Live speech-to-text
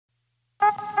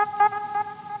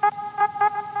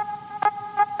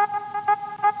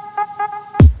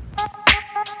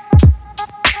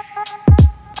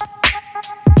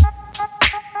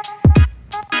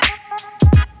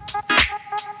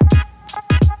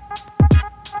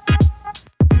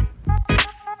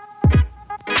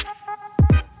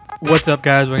What's up,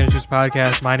 guys? Welcome to this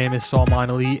podcast. My name is Saul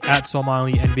Monali at Saul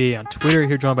Monali NBA on Twitter.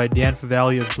 Here joined by Dan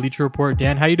Favalli of Bleacher Report.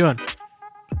 Dan, how you doing?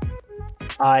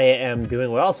 I am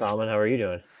doing well, Solomon. How are you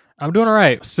doing? I'm doing all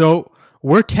right. So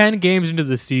we're 10 games into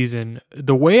the season.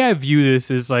 The way I view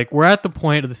this is like we're at the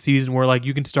point of the season where like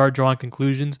you can start drawing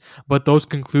conclusions, but those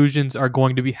conclusions are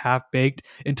going to be half-baked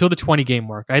until the 20-game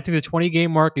mark. I think the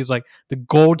 20-game mark is like the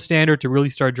gold standard to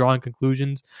really start drawing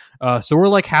conclusions. So we're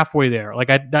like halfway there.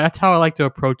 That's how I like to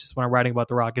approach this when I'm writing about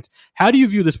the Rockets. How do you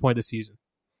view this point of the season?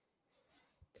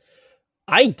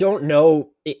 I don't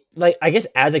know. I guess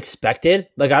as expected,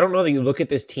 I don't know that you look at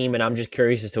this team and I'm just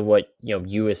curious as to what,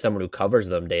 you as someone who covers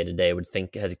them day to day would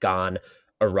think has gone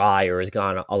awry or has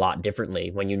gone a lot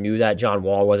differently when you knew that John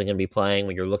Wall wasn't going to be playing,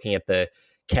 when you're looking at the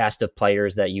cast of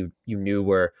players that you knew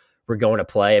were going to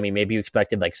play. I mean, maybe you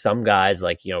expected like some guys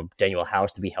like, Daniel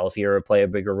House to be healthier or play a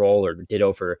bigger role, or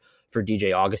ditto for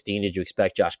DJ Augustine. Did you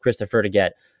expect Josh Christopher to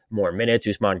get more minutes?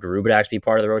 Usman Garuba to actually be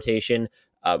part of the rotation?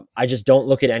 I just don't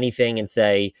look at anything and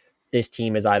say this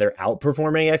team is either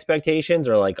outperforming expectations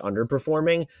or like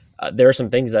underperforming. There are some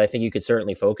things that I think you could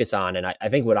certainly focus on. And I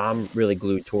think what I'm really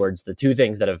glued towards, the two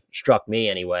things that have struck me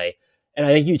anyway, and I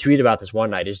think you tweeted about this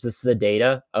one night, is just the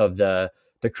data of the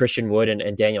Christian Wood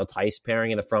and Daniel Theis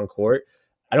pairing in the front court.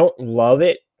 I don't love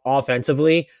it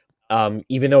offensively.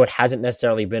 Even though it hasn't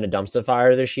necessarily been a dumpster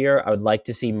fire this year, I would like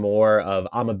to see more of,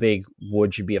 I'm a big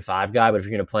Wood should be a 5 guy, but if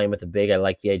you're going to play him with a big, I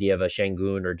like the idea of a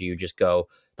Şengün, or do you just go,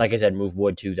 like I said, move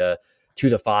Wood to the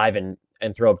 5 and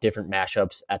throw up different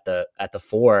mashups at the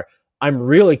 4. I'm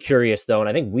really curious though, and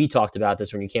I think we talked about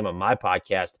this when you came on my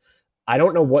podcast. I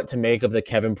don't know what to make of the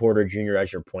Kevin Porter Jr.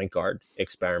 as your point guard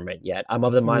experiment yet. I'm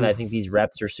of the mind I think these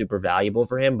reps are super valuable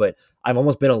for him, but I've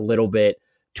almost been a little bit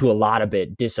to a lot of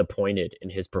it disappointed in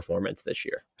his performance this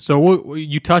year. So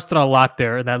you touched on a lot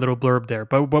there in that little blurb there,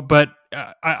 but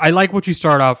I like what you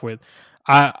start off with.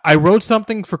 I wrote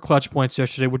something for Clutch Points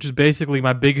yesterday, which is basically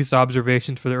my biggest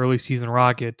observations for the early season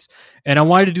Rockets, and I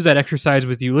wanted to do that exercise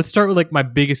with you. Let's start with like my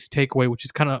biggest takeaway, which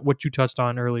is kind of what you touched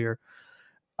on earlier.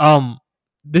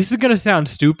 This is going to sound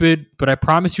stupid, but I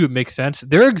promise you it makes sense.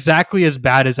 They're exactly as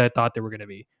bad as I thought they were going to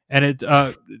be. And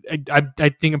I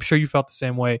think I'm sure you felt the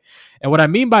same way. And what I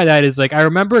mean by that is, like, I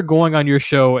remember going on your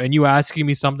show and you asking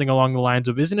me something along the lines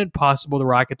of, isn't it possible the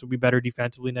Rockets will be better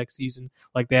defensively next season?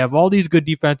 Like, they have all these good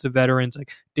defensive veterans,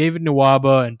 like David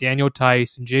Nwaba and Daniel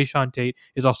Theis, and Jae'Sean Tate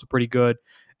is also pretty good.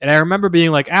 And I remember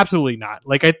being like, absolutely not.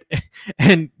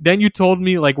 And then you told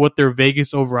me like what their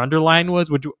Vegas over-under line was,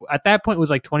 which at that point was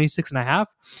like 26.5.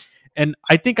 And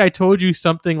I think I told you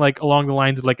something like along the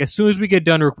lines of like, as soon as we get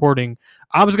done recording,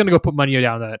 I was going to go put money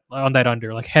down on that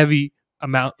under, like heavy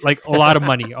amount, like a lot of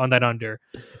money on that under.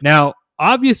 Now,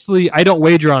 obviously I don't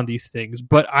wager on these things,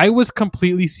 but I was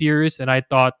completely serious. And I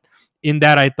thought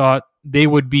they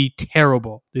would be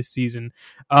terrible this season.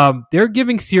 They're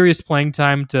giving serious playing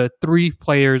time to 3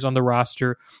 players on the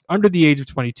roster under the age of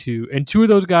 22, and 2 of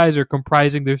those guys are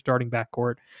comprising their starting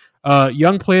backcourt.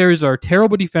 Young players are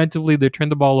terrible defensively. They turn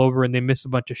the ball over and they miss a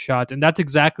bunch of shots, and that's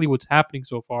exactly what's happening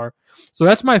so far. So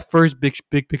that's my first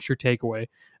big picture takeaway.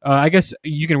 I guess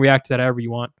you can react to that however you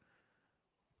want.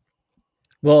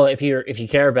 Well, if you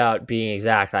care about being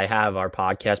exact, I have our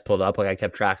podcast pulled up. Like, I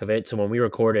kept track of it. So when we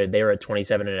recorded, they were at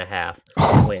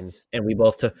 27.5 wins, and we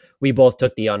both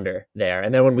took the under there.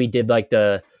 And then when we did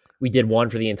we did one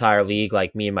for the entire league,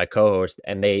 like me and my co-host,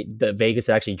 and the Vegas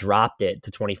actually dropped it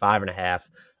to 25.5.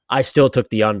 I still took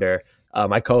the under.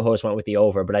 My co-host went with the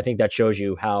over, but I think that shows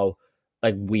you how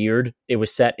like weird it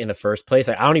was set in the first place.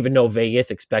 Like, I don't even know Vegas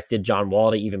expected John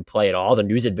Wall to even play at all. The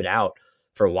news had been out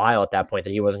for a while at that point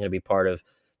that he wasn't going to be part of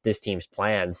this team's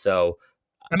plans. So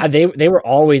they were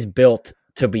always built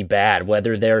to be bad,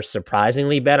 whether they're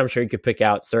surprisingly bad. I'm sure you could pick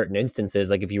out certain instances,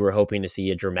 like if you were hoping to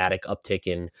see a dramatic uptick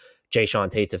in Jae'Sean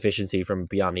Tate's efficiency from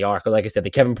beyond the arc. Or like I said, the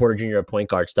Kevin Porter Jr. point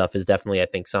guard stuff is definitely, I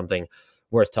think, something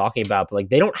worth talking about. But like,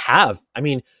 they don't have, I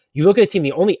mean, you look at the team,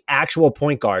 the only actual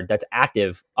point guard that's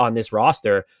active on this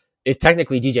roster is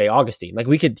technically DJ Augustine. Like,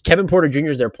 Kevin Porter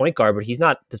Jr. is their point guard, but he's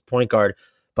not this point guard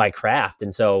by craft.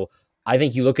 And so I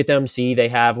think you look at them, see they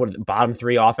have bottom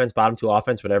 3 offense, bottom 2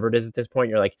 offense, whatever it is at this point.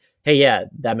 You're like, hey, yeah,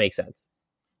 that makes sense.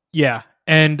 Yeah.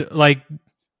 And like,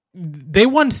 they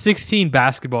won 16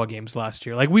 basketball games last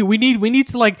year. Like, we need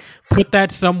to like put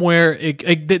that somewhere.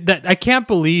 That I can't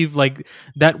believe like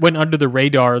that went under the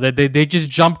radar, that they just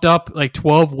jumped up like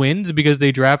 12 wins because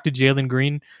they drafted Jalen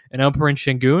Green and Alperen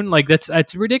Şengün. Like,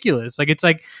 that's ridiculous. Like, it's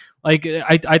like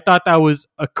I thought that was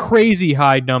a crazy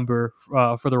high number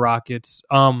for the Rockets.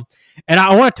 And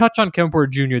I want to touch on Kevin Porter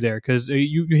Jr. there because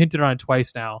you hinted on it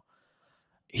twice now.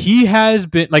 he has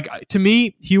been like, to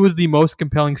me, he was the most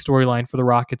compelling storyline for the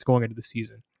Rockets going into the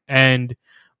season. And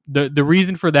the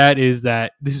reason for that is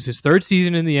that this is his third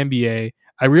season in the NBA.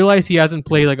 I realize he hasn't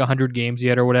played like 100 games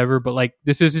yet or whatever, but like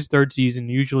this is his third season.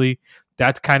 Usually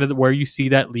that's kind of where you see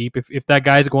that leap. If that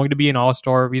guy is going to be an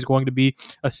all-star, if he's going to be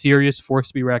a serious force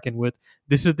to be reckoned with,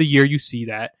 this is the year you see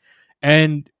that.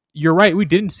 And you're right, we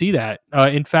didn't see that.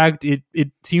 In fact,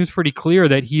 it seems pretty clear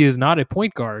that he is not a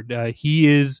point guard. He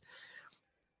is...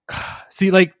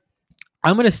 See, like,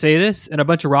 I'm going to say this, and a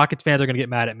bunch of Rockets fans are going to get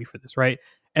mad at me for this, right?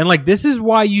 And, like, this is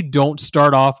why you don't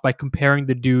start off by comparing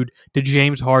the dude to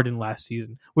James Harden last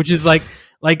season, which is, like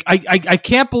I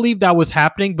can't believe that was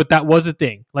happening, but that was a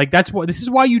thing. Like, this is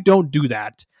why you don't do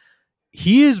that.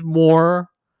 He is more,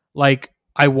 like,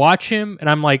 I watch him, and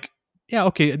I'm like, yeah,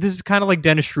 okay, this is kind of like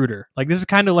Dennis Schroeder. Like, this is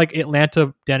kind of like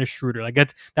Atlanta Dennis Schroeder. Like,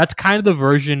 that's kind of the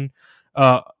version,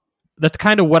 that's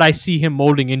kind of what I see him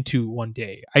molding into one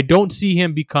day. I don't see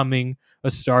him becoming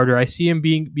a starter. I see him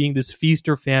being this feast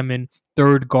or famine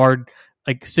third guard,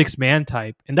 like 6-man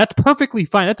type. And that's perfectly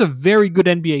fine. That's a very good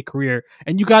NBA career.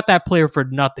 And you got that player for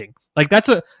nothing. Like that's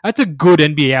a good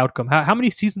NBA outcome. How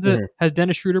many seasons has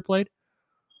Dennis Schroeder played?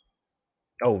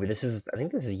 Oh, I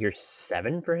think this is year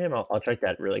 7 for him. I'll check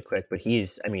that really quick. But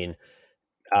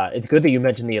it's good that you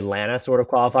mentioned the Atlanta sort of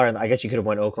qualifier. And I guess you could have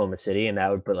went Oklahoma City, and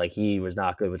but like he was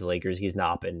not good with the Lakers. He's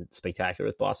not been spectacular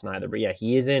with Boston either. But yeah,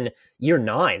 he is in year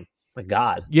 9. My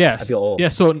God, yes, I feel old. Yeah,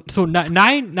 so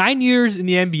 9 years in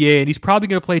the NBA, and he's probably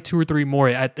going to play 2 or 3 more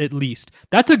at least.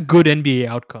 That's a good NBA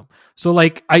outcome. So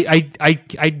like,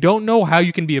 I don't know how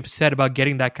you can be upset about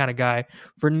getting that kind of guy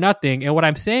for nothing. And what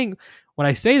I'm saying when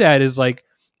I say that is like,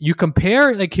 you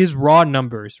compare like his raw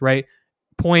numbers, right?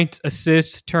 Points,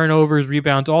 assists, turnovers,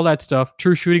 rebounds, all that stuff,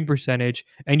 true shooting percentage,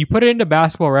 and you put it into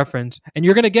Basketball Reference, and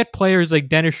you're going to get players like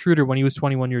Dennis Schroeder when he was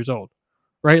 21 years old,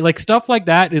 right? Like stuff like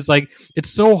that is like, it's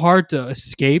so hard to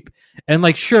escape. And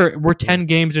like, sure, we're 10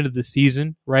 games into the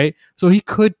season, right? So he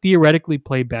could theoretically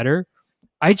play better.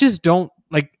 I just don't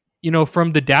like,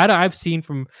 from the data I've seen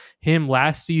from him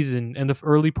last season and the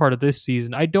early part of this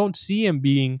season, I don't see him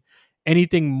being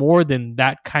anything more than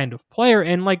that kind of player.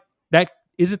 And like, that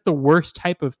isn't the worst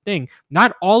type of thing.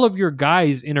 Not all of your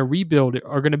guys in a rebuild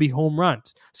are going to be home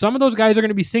runs. Some of those guys are going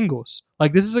to be singles.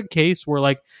 Like this is a case where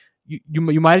like you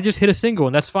might have just hit a single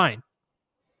and that's fine.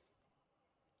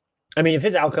 I mean, if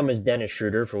his outcome is Dennis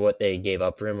Schroeder for what they gave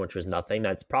up for him, which was nothing,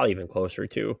 that's probably even closer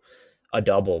to a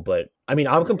double. But I mean,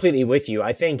 I'm completely with you.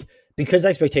 I think because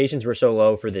expectations were so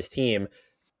low for this team,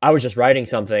 I was just writing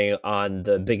something on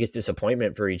the biggest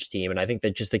disappointment for each team. And I think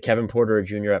that just the Kevin Porter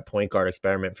Jr. at point guard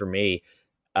experiment for me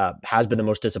has been the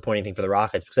most disappointing thing for the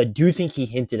Rockets, because I do think he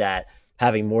hinted at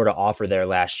having more to offer there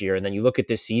last year. And then you look at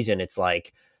this season, it's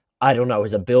like, I don't know,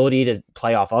 his ability to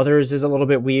play off others is a little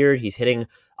bit weird. He's hitting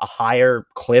a higher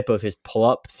clip of his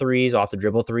pull-up threes off the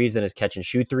dribble threes than his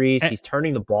catch-and-shoot threes. He's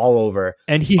turning the ball over.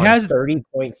 And he has 30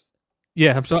 points.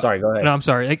 Yeah, I'm sorry. Sorry, go ahead. No, I'm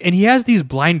sorry. Like, and he has these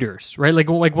blinders, right? Like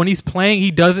when he's playing, he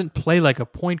doesn't play like a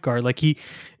point guard. Like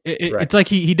it's like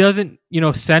he doesn't,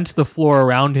 sense the floor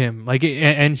around him. Like,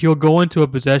 and he'll go into a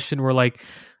possession where like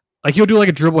he'll do like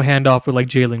a dribble handoff with like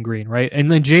Jalen Green, right?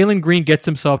 And then Jalen Green gets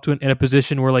himself in a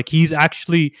position where like he's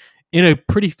actually in a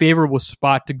pretty favorable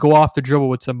spot to go off the dribble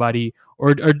with somebody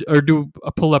or do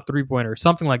a pull-up three-pointer or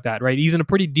something like that, right? He's in a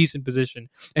pretty decent position,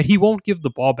 and he won't give the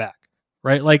ball back,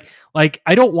 right? Like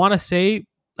I don't want to say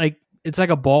like it's like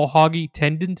a ball hoggy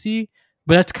tendency,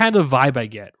 but that's kind of the vibe I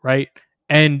get, right?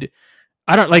 And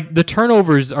I don't like the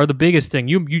turnovers are the biggest thing.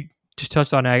 You just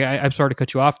touched on it. I'm sorry to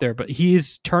cut you off there, but he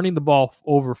is turning the ball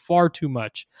over far too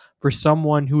much for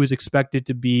someone who is expected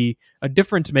to be a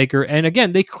difference maker. And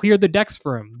again, they cleared the decks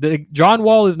for him. John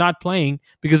Wall is not playing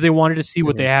because they wanted to see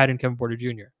what they had in Kevin Porter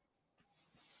Jr.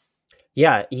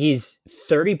 Yeah, he's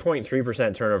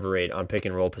 30.3% turnover rate on pick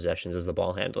and roll possessions as the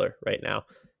ball handler right now.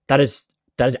 That is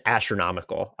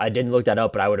astronomical. I didn't look that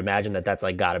up, but I would imagine that that's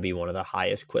like got to be one of the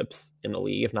highest clips in the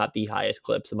league, if not the highest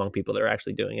clips among people that are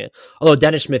actually doing it. Although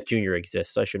Dennis Smith Jr.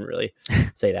 exists, so I shouldn't really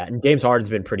say that. And James Harden's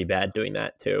been pretty bad doing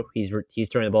that too. He's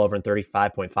turning the ball over in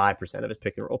 35.5% of his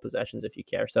pick and roll possessions, if you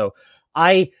care. So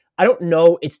I don't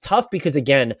know. It's tough because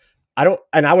again, I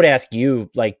would ask you,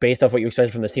 like, based off what you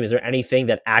expected from this team, is there anything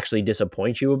that actually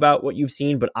disappoints you about what you've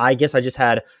seen? But I guess I just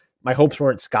had my hopes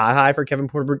weren't sky high for Kevin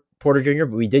Porter Jr.,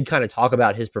 but we did kind of talk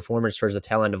about his performance towards the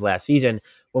tail end of last season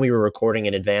when we were recording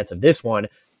in advance of this one.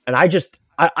 And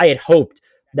I had hoped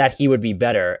that he would be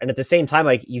better. And at the same time,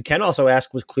 like, you can also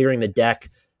ask, was clearing the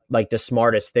deck like the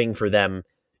smartest thing for them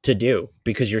to do?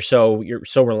 Because you're so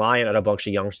reliant on a bunch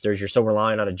of youngsters. You're so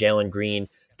reliant on a Jalen Green,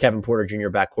 Kevin Porter Jr.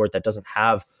 backcourt that doesn't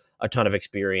have a ton of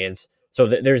experience. So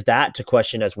there's that to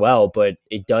question as well. But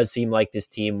it does seem like this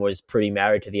team was pretty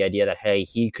married to the idea that, hey,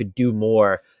 he could do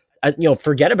more.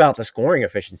 Forget about the scoring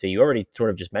efficiency. You already sort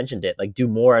of just mentioned it. Like, do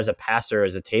more as a passer,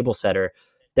 as a table setter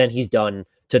than he's done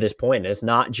to this point. And it's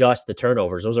not just the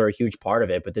turnovers. Those are a huge part of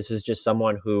it. But this is just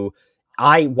someone who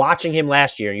watching him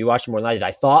last year, and you watched him more than I did,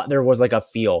 I thought there was like a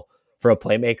feel for a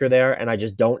playmaker there. And I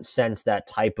just don't sense that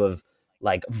type of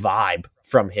like vibe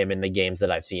from him in the games that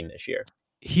I've seen this year.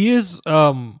 He is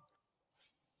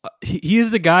he is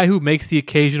the guy who makes the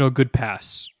occasional good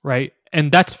pass, right?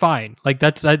 And that's fine. Like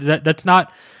that's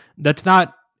not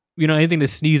anything to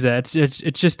sneeze at.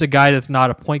 It's just a guy that's not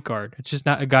a point guard. It's just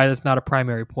not a guy that's not a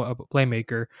primary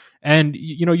playmaker. And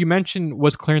you mentioned,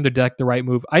 was clearing the deck the right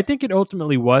move? I think it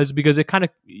ultimately was, because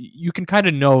you can kind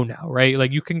of know now, right?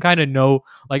 Like you can kind of know,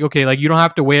 like, okay, like you don't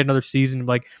have to wait another season.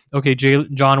 Like, okay,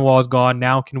 John Wall is gone.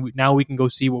 Now we can go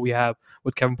see what we have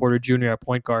with Kevin Porter Jr. at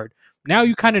point guard. Now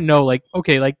you kind of know, like,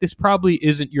 okay, like this probably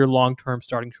isn't your long-term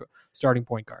starting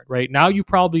point guard, right? Now you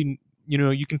probably,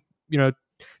 you can,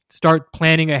 start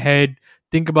planning ahead,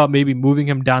 think about maybe moving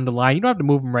him down the line. You don't have to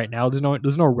move him right now. There's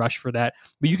no rush for that,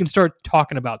 but you can start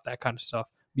talking about that kind of stuff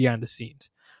behind the scenes.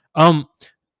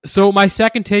 So my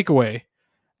second takeaway,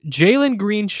 Jalen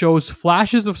Green shows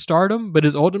flashes of stardom, but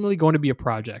is ultimately going to be a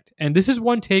project. And this is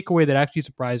one takeaway that actually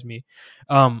surprised me.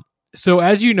 So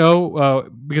as you know,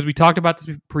 because we talked about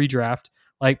this pre-draft,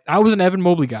 like I was an Evan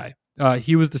Mobley guy.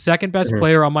 He was the second best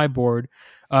player on my board.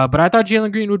 But I thought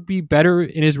Jalen Green would be better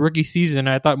in his rookie season.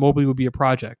 I thought Mobley would be a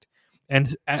project.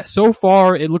 And so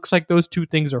far, it looks like those two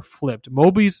things are flipped.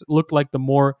 Mobley's looked like the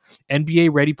more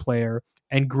NBA-ready player,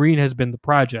 and Green has been the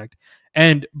project.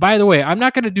 And by the way, I'm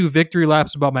not going to do victory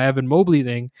laps about my Evan Mobley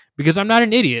thing, because I'm not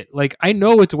an idiot. Like, I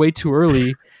know it's way too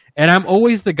early, and I'm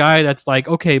always the guy that's like,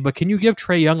 okay, but can you give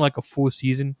Trae Young like a full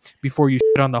season before you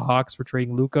shit on the Hawks for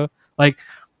trading Luka? Like,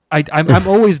 I'm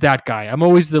always that guy. I'm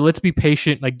always the let's be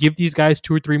patient. Like, give these guys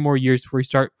 2 or 3 more years before we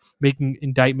start making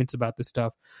indictments about this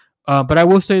stuff. But I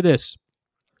will say this.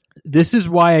 This is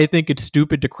why I think it's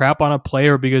stupid to crap on a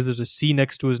player because there's a C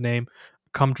next to his name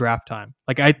come draft time.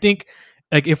 Like, I think,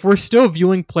 like, if we're still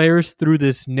viewing players through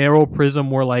this narrow prism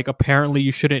where, like, apparently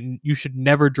you should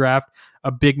never draft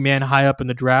a big man high up in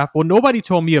the draft. Well, nobody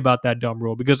told me about that dumb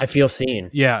rule, because I feel seen.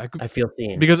 Yeah, I feel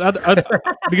seen because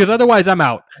because otherwise I'm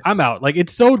out. Like,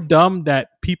 it's so dumb that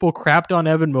people crapped on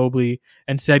Evan Mobley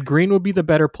and said Green would be the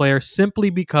better player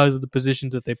simply because of the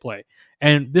positions that they play.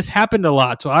 And this happened a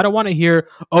lot. So I don't want to hear,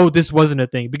 oh, this wasn't a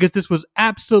thing, because this was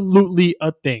absolutely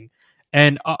a thing.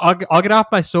 And I'll get off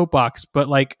my soapbox, but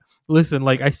like, listen,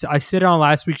 like I said it on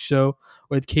last week's show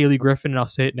with Kaylee Griffin, and I'll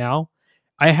say it now.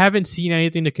 I haven't seen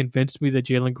anything to convince me that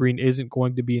Jalen Green isn't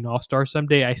going to be an all-star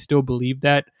someday. I still believe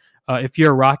that. If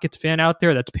you're a Rockets fan out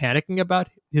there that's panicking about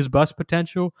his bust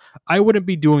potential, I wouldn't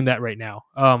be doing that right now.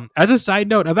 As a side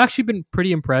note, I've actually been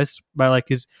pretty impressed by like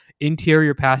his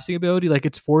interior passing ability. Like,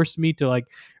 it's forced me to like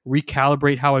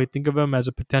recalibrate how I think of him as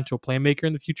a potential playmaker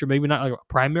in the future. Maybe not like a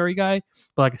primary guy,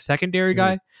 but like a secondary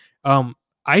guy.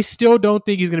 I still don't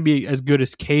think he's going to be as good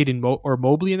as Cade or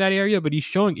Mobley in that area, but he's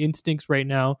showing instincts right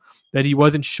now that he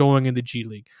wasn't showing in the G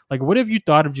League. Like, what have you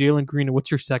thought of Jalen Green, and what's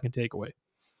your second takeaway?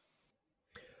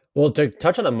 Well, to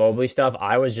touch on the Mobley stuff,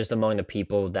 I was just among the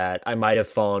people that I might have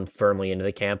fallen firmly into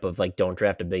the camp of like, don't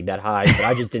draft a big that high, but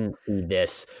I just didn't see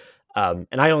this. And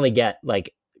I only get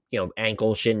like,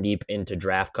 ankle shin deep into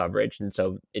draft coverage. And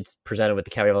so it's presented with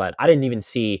the caveat of that.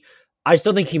 I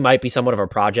still think he might be somewhat of a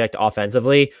project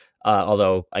offensively.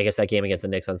 Although I guess that game against the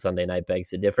Knicks on Sunday night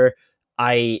begs to differ.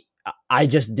 I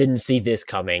just didn't see this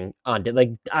coming on.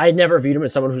 Like, I never viewed him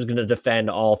as someone who's going to defend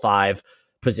all 5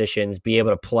 positions, be able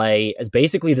to play as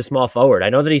basically the small forward. I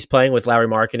know that he's playing with Lauri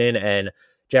Markkanen and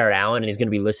Jarrett Allen, and he's going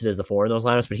to be listed as the 4 in those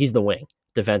lineups, but he's the wing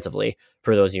defensively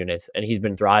for those units, and he's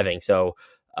been thriving. So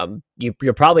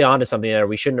you're probably onto something there.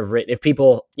 We shouldn't have written. If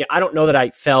people, I don't know that I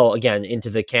fell again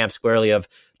into the camp squarely of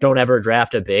don't ever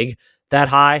draft a big that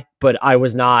high, but I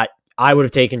was not. I would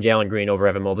have taken Jalen Green over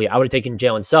Evan Mobley. I would have taken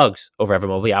Jalen Suggs over Evan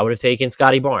Mobley. I would have taken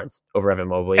Scotty Barnes over Evan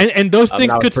Mobley. And those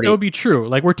things could still be true.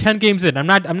 Like, we're 10 games in. I'm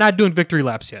not doing victory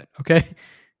laps yet. Okay.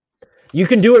 You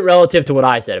can do it relative to what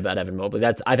I said about Evan Mobley.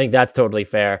 I think that's totally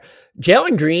fair.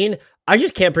 Jalen Green, I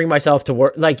just can't bring myself to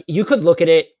work. Like, you could look at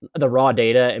it, the raw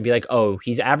data, and be like, oh,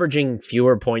 he's averaging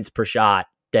fewer points per shot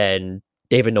than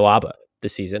David Nwaba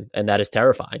this season, and that is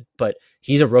terrifying. But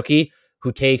he's a rookie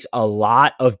who takes a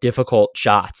lot of difficult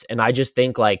shots. And I just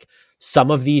think like some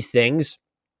of these things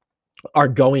are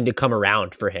going to come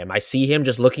around for him. I see him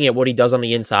just looking at what he does on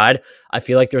the inside. I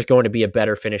feel like there's going to be a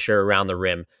better finisher around the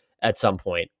rim at some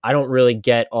point. I don't really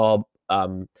get all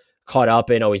caught up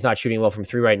in, oh, he's not shooting well from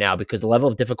three right now, because the level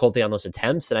of difficulty on those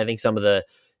attempts, and I think some of the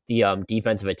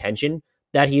defensive attention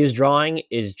that he is drawing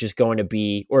is just going to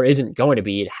be, or isn't going to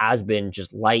be, it has been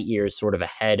just light years sort of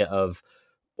ahead of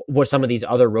what some of these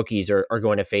other rookies are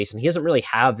going to face. And he doesn't really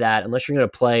have that unless you're going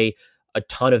to play a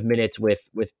ton of minutes with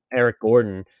Eric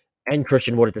Gordon and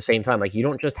Christian Wood at the same time. Like, you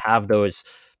don't just have those,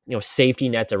 safety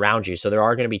nets around you. So there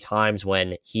are going to be times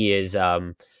when he is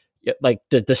like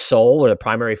the soul or the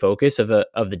primary focus of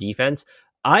the defense.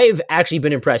 I've actually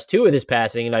been impressed too with his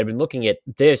passing, and I've been looking at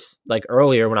this like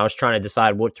earlier when I was trying to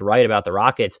decide what to write about the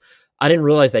Rockets. I didn't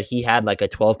realize that he had like a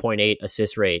 12.8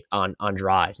 assist rate on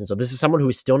drives. And so this is someone who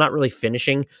is still not really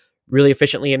finishing really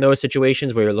efficiently in those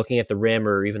situations where you're looking at the rim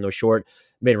or even those short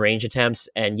mid-range attempts.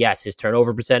 And yes, his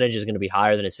turnover percentage is going to be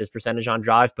higher than assist percentage on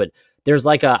drive, but there's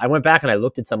like I went back and I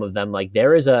looked at some of them, like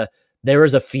there is a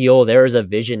feel, there is a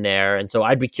vision there. And so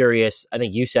I'd be curious. I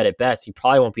think you said it best. He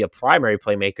probably won't be a primary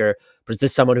playmaker, but is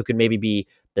this someone who could maybe be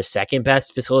the second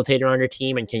best facilitator on your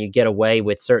team? And can you get away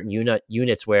with certain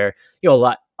units where,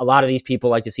 a lot of these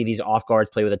people like to see these off guards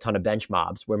play with a ton of bench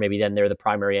mobs, where maybe then they're the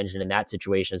primary engine in that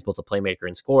situation as both a playmaker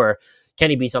and scorer.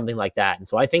 Can he be something like that? And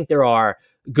so I think there are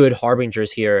good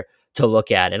harbingers here to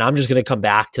look at. And I'm just going to come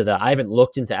back to I haven't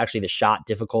looked into actually the shot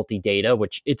difficulty data,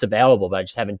 which it's available, but I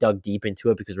just haven't dug deep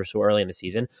into it because we're so early in the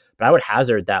season. But I would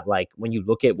hazard that, like, when you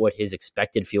look at what his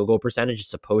expected field goal percentage is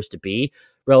supposed to be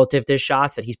relative to his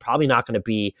shots, that he's probably not going to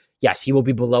be, yes, he will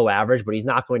be below average, but he's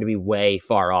not going to be way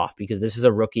far off, because this is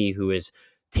a rookie who is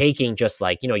taking just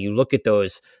like, you look at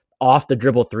those off the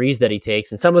dribble threes that he takes,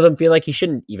 and some of them feel like he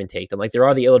shouldn't even take them. Like, there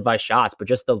are the ill-advised shots, but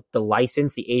just the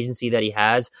license, the agency that he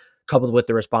has, coupled with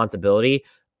the responsibility,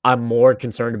 I'm more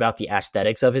concerned about the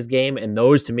aesthetics of his game. And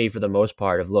those, to me, for the most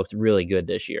part, have looked really good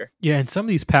this year. Yeah, and some of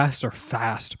these passes are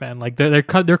fast, man. Like they're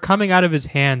coming out of his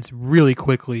hands really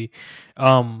quickly.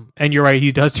 And you're right,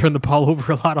 he does turn the ball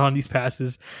over a lot on these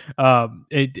passes. But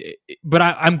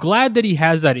I'm glad that he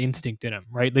has that instinct in him,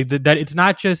 right? Like that it's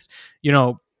not just,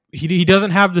 he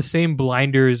doesn't have the same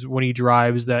blinders when he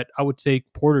drives that I would say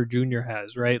Porter Jr.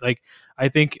 has, right? Like I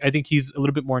think he's a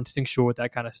little bit more instinctual with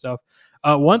that kind of stuff.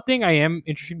 One thing I am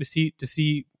interested to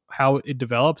see how it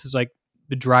develops is like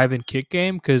the drive and kick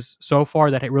game, because so far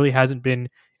that it really hasn't been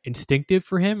instinctive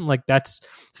for him. Like that's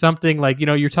something like,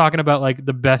 you're talking about like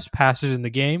the best passers in the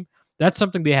game. That's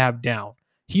something they have down.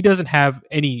 He doesn't have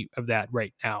any of that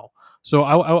right now. So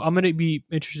I'm going to be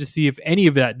interested to see if any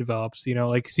of that develops,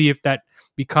 like see if that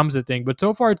becomes a thing. But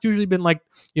so far it's usually been like,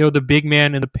 the big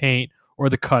man in the paint or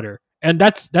the cutter. And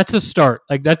that's a start.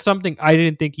 Like that's something I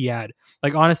didn't think he had.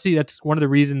 Like honestly, that's one of the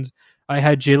reasons I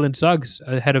had Jalen Suggs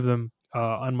ahead of him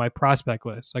on my prospect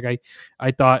list. Like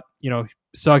I thought,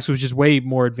 Suggs was just way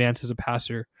more advanced as a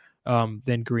passer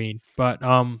than Green. But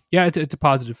yeah, it's a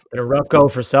positive. But a rough go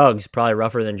for Suggs, probably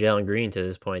rougher than Jalen Green to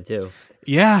this point too.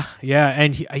 Yeah,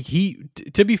 and he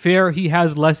to be fair, he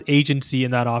has less agency in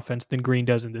that offense than Green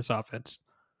does in this offense.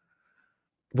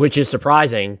 Which is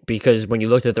surprising, because when you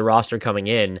looked at the roster coming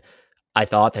in, I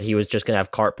thought that he was just going to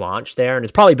have carte blanche there, and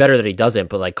it's probably better that he doesn't.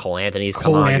 But like Cole Anthony's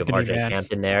come on, you have RJ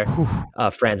Hampton there.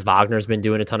 Franz Wagner's been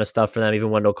doing a ton of stuff for them.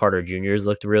 Even Wendell Carter Jr. has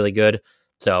looked really good.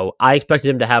 So I expected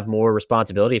him to have more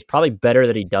responsibility. It's probably better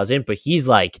that he doesn't, but he is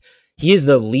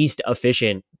the least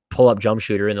efficient pull-up jump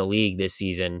shooter in the league this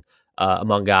season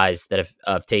among guys that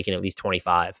have taken at least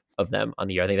 25 of them on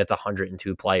the year. I think that's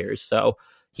 102 players. So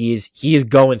he is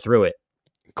going through it.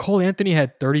 Cole Anthony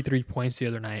had 33 points the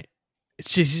other night.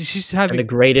 She's having the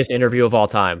greatest interview of all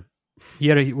time. He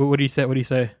had what did he say? What did he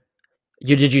say?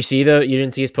 You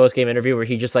didn't see his post game interview where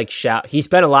he just like he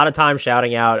spent a lot of time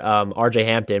shouting out RJ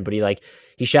Hampton, but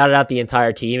he shouted out the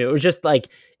entire team. It was just like,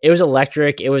 it was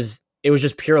electric. It was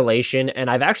just pure elation. And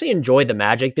I've actually enjoyed the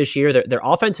Magic this year. Their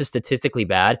offense is statistically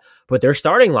bad, but their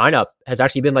starting lineup has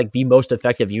actually been like the most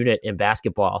effective unit in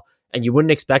basketball. And you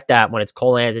wouldn't expect that when it's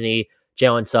Cole Anthony,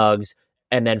 Jalen Suggs,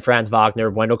 and then Franz Wagner,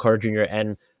 Wendell Carter Jr.,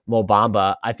 and Mo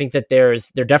Bamba. I think that they're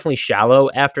definitely shallow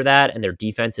after that, and their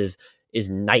defense is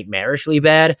nightmarishly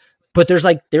bad. But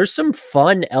there's some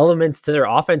fun elements to their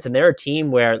offense, and they're a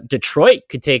team where Detroit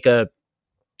could take a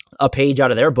page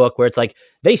out of their book, where it's like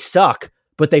they suck,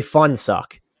 but they fun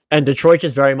suck. And Detroit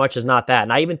just very much is not that.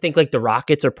 And I even think like the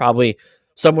Rockets are probably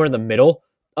somewhere in the middle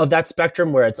of that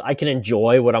spectrum, where I can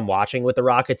enjoy what I'm watching with the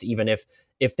Rockets, even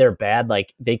if they're bad.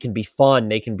 Like they can be fun,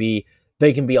 they can be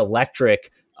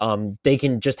electric. They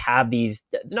can just have these,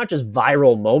 not just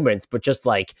viral moments, but just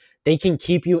like they can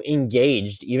keep you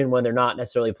engaged even when they're not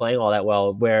necessarily playing all that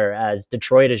well. Whereas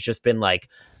Detroit has just been like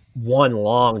one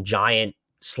long giant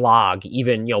slog,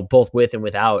 even, both with and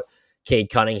without Cade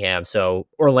Cunningham. So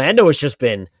Orlando has just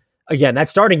been again, that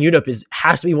starting unit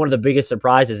has to be one of the biggest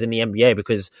surprises in the NBA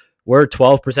because we're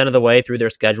 12% of the way through their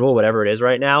schedule, whatever it is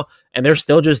right now, and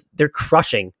they're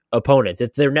crushing opponents.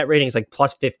 It's their net rating is like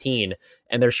plus 15,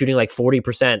 and they're shooting like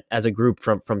 40% as a group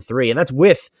from three, and that's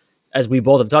with, as we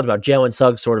both have talked about, Jalen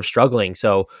Suggs sort of struggling.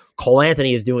 So Cole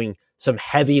Anthony is doing some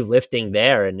heavy lifting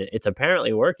there, and it's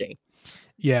apparently working.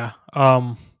 Yeah.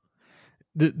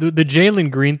 The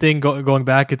Jalen Green thing going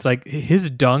back, it's like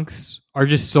his dunks are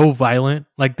just so violent.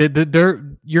 Like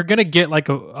you're gonna get like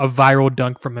a viral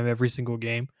dunk from him every single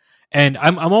game. And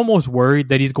I'm almost worried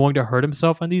that he's going to hurt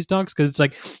himself on these dunks because it's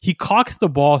like he cocks the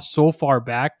ball so far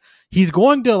back. He's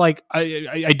going to like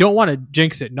I don't want to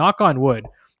jinx it, knock on wood,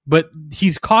 but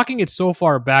he's cocking it so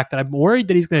far back that I'm worried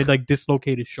that he's going to like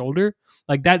dislocate his shoulder.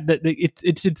 Like that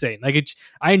it's insane. Like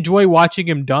I enjoy watching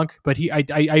him dunk, but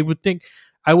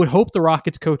I would hope the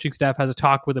Rockets coaching staff has a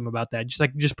talk with him about that. Just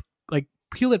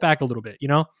peel it back a little bit, you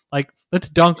know? Like let's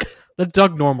dunk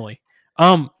normally.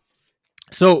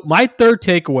 So my third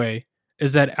takeaway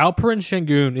is that Alperen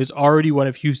Sengun is already one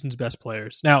of Houston's best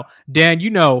players. Now, Dan, you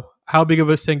know how big of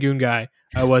a Sengun guy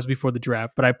I was before the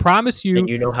draft, but I promise you... And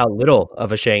you know how little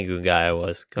of a Sengun guy I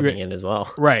was coming in as well.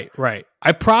 Right.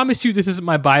 I promise you this isn't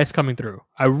my bias coming through.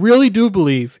 I really do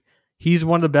believe he's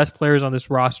one of the best players on this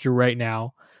roster right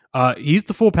now. He's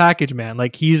the full package, man.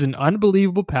 Like, he's an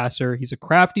unbelievable passer. He's a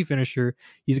crafty finisher.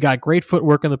 He's got great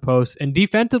footwork in the post. And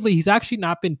defensively, he's actually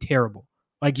not been terrible.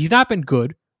 Like, he's not been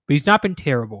good, but he's not been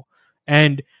terrible.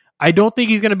 And I don't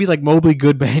think he's going to be like Mobley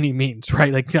good by any means,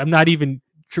 right? Like, I'm not even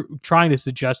trying to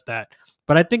suggest that.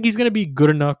 But I think he's going to be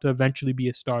good enough to eventually be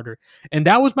a starter. And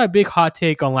that was my big hot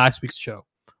take on last week's show.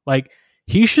 Like,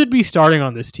 he should be starting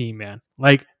on this team, man.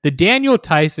 Like, the Daniel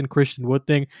Tice and Christian Wood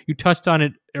thing, you touched on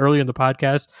it earlier in the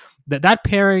podcast, that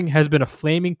pairing has been a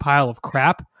flaming pile of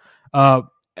crap.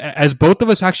 As both of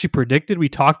us actually predicted, we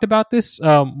talked about this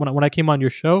when I came on your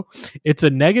show. It's a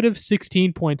negative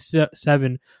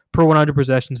 16.7 per 100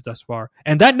 possessions thus far.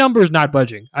 And that number is not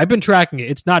budging. I've been tracking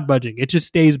it. It's not budging. It just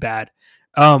stays bad.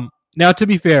 Now, to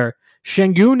be fair,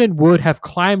 Sengun and Wood have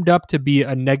climbed up to be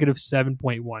a negative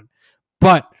 7.1.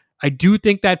 But I do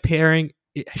think that pairing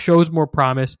shows more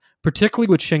promise, particularly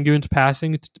with Sengun's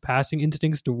passing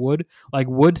instincts to Wood. Like,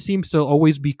 Wood seems to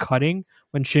always be cutting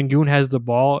when Sengun has the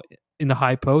ball in the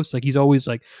high post. Like, he's always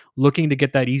like looking to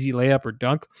get that easy layup or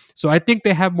dunk. So I think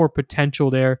they have more potential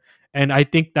there. And I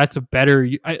think that's a better.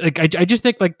 I just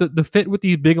think like the fit with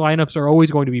these big lineups are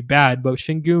always going to be bad, but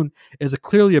Sengun is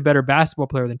clearly a better basketball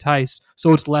player than Tice,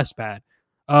 so it's less bad.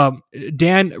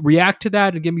 Dan, react to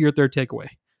that and give me your third takeaway.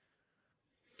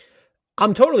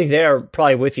 I'm totally there,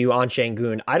 probably with you on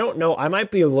Sengun. I don't know. I might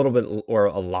be a little bit or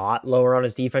a lot lower on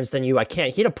his defense than you. He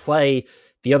had a play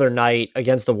the other night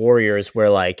against the Warriors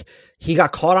where like he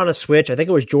got caught on a switch. I think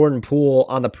it was Jordan Poole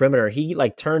on the perimeter. He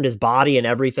like turned his body and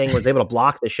everything, was able to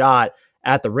block the shot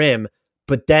at the rim.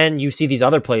 But then you see these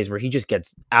other plays where he just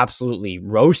gets absolutely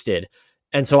roasted.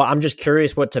 And so I'm just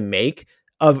curious what to make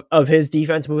of his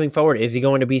defense moving forward. Is he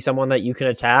going to be someone that you can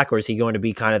attack, or is he going to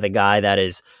be kind of the guy that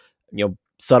is,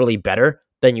 subtly better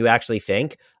than you actually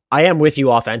think? I am with you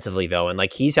offensively though, and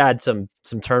like he's had some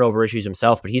turnover issues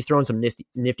himself, but he's thrown some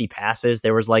nifty passes.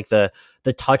 There was like the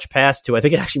touch pass to, I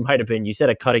think it actually might have been, you said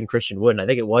a cutting Christian Wood, and I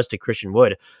think it was to Christian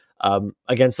Wood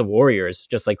against the Warriors.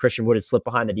 Just like Christian Wood had slipped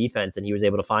behind the defense and he was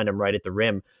able to find him right at the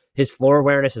rim. His floor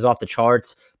awareness is off the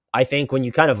charts. I think when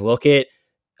you kind of look at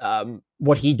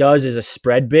what he does as a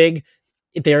spread big,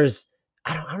 there's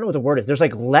I don't know what the word is. There's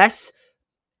like less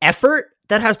effort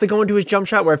that has to go into his jump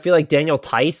shot, where I feel like Daniel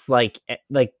Tice like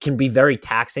can be very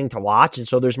taxing to watch, and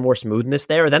so there's more smoothness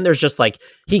there. Then there's just like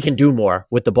he can do more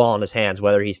with the ball in his hands,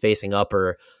 whether he's facing up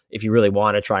or if you really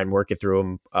want to try and work it through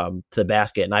him to the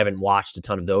basket. And I haven't watched a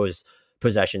ton of those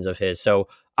possessions of his, so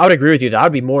I would agree with you that I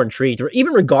would be more intrigued,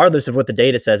 even regardless of what the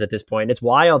data says at this point. It's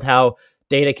wild how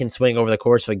data can swing over the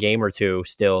course of a game or two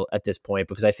still at this point,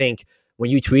 because I think when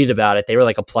you tweeted about it, they were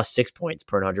like a plus 6 points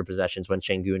per 100 possessions when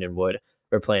Sengun and Wood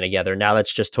were playing together. Now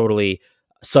that's just totally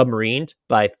submarined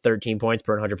by 13 points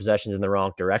per 100 possessions in the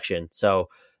wrong direction. So,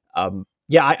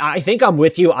 I think I'm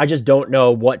with you. I just don't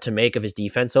know what to make of his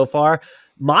defense so far.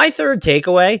 My third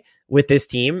takeaway with this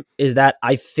team is that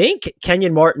I think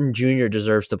Kenyon Martin Jr.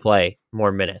 deserves to play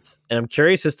more minutes. And I'm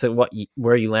curious as to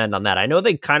where you land on that. I know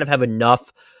they kind of have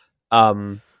enough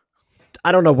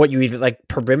I don't know what you even like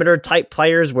perimeter type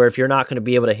players where if you're not going to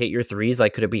be able to hit your threes,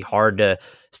 like could it be hard to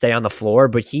stay on the floor?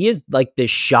 But he is like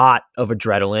this shot of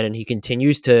adrenaline, and he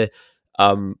continues to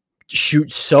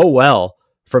shoot so well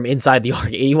from inside the arc,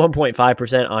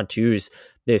 81.5% on twos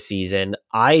this season.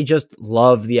 I just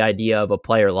love the idea of a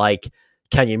player like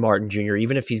Kenyon Martin Jr.,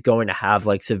 even if he's going to have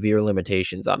like severe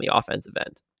limitations on the offensive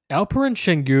end. Alperen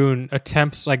Şengün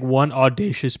attempts like one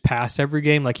audacious pass every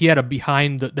game. Like he had a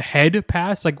behind the head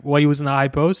pass, like while he was in the high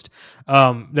post,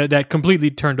 that completely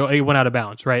it went out of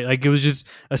bounds, right? Like it was just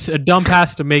a dumb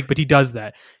pass to make, but he does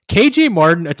that. KJ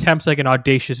Martin attempts like an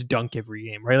audacious dunk every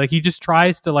game, right? Like he just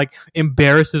tries to like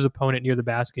embarrass his opponent near the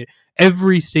basket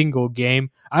every single game.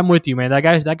 I'm with you, man.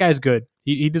 That guy's good.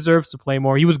 He deserves to play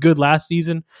more. He was good last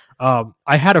season.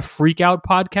 I had a freak out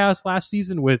podcast last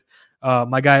season with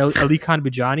my guy Ali Khan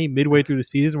Bijani midway through the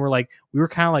season. We were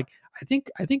kind of like, I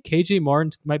think KJ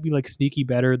Martin might be like sneaky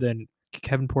better than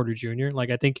Kevin Porter Jr. Like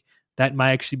I think that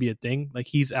might actually be a thing. Like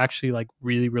he's actually like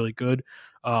really, really good.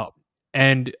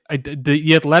 And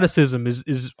the athleticism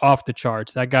is off the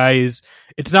charts. That guy is.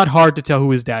 It's not hard to tell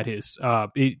who his dad is.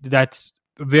 That's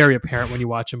very apparent when you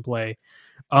watch him play.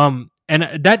 And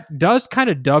that does kind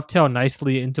of dovetail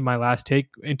nicely into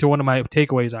one of my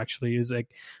takeaways actually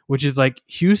which is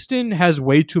Houston has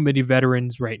way too many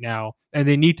veterans right now, and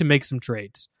they need to make some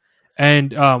trades.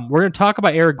 And we're going to talk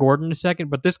about Eric Gordon in a second,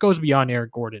 but this goes beyond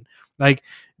Eric Gordon. Like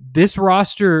this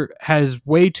roster has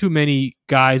way too many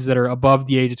guys that are above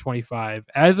the age of 25.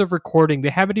 As of recording, they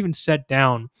haven't even set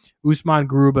down Usman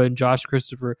Garuba and Josh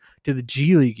Christopher to the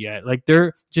G League yet. Like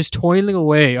they're just toiling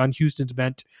away on Houston's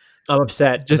bench. I'm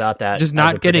upset about that. Just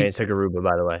not getting to Garuba,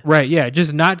 by the way. Right, yeah,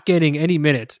 just not getting any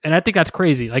minutes. And I think that's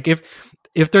crazy. Like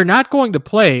if they're not going to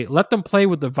play, let them play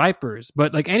with the Vipers.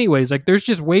 But anyways, there's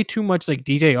just way too much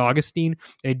DJ Augustine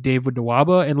and David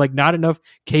Nwaba and not enough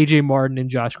KJ Martin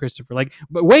and Josh Christopher.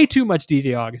 But way too much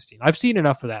DJ Augustine. I've seen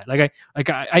enough of that.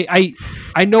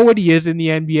 I know what he is in the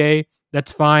NBA.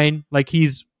 That's fine.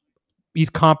 He's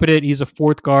competent. He's a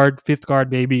fourth guard, fifth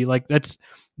guard, maybe. That's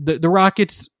the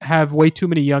Rockets have way too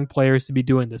many young players to be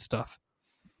doing this stuff.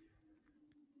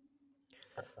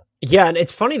 Yeah, and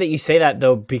it's funny that you say that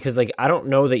though, because I don't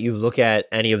know that you look at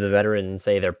any of the veterans and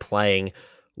say they're playing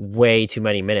way too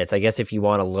many minutes. I guess if you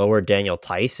want to lower Daniel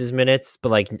Theis's minutes,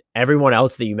 but everyone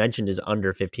else that you mentioned is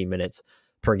under 15 minutes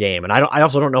per game. And I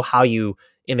also don't know how you,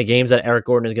 in the games that Eric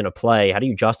Gordon is going to play, how do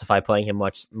you justify playing him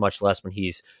much less when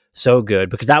he's so good?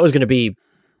 Because that was going to be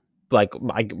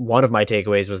one of my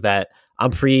takeaways was that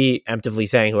I'm preemptively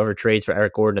saying whoever trades for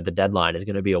Eric Gordon at the deadline is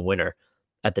going to be a winner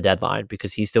at the deadline,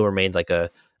 because he still remains a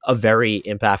very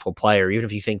impactful player, even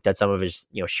if you think that some of his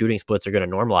shooting splits are going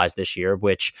to normalize this year,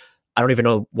 which I don't even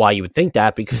know why you would think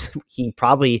that, because he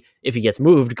probably, if he gets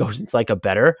moved, goes into a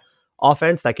better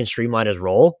offense that can streamline his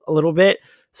role a little bit.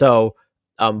 So,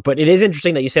 but it is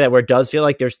interesting that you say that, where it does feel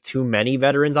like there's too many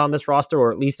veterans on this roster,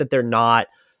 or at least that they're not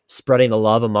spreading the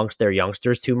love amongst their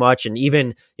youngsters too much. And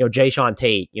even, Jae'Sean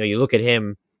Tate, you look at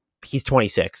him, he's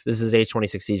 26. This is his age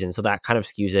 26 season. So that kind of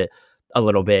skews it a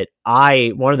little bit.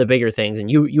 One of the bigger things, and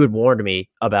you had warned me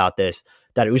about this,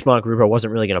 that Usman Garuba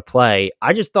wasn't really going to play.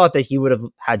 I just thought that he would have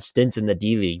had stints in the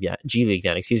G League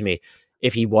then,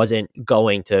 if he wasn't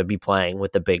going to be playing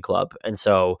with the big club. And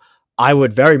so I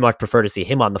would very much prefer to see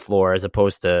him on the floor as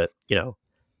opposed to,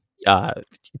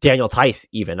 Daniel Theis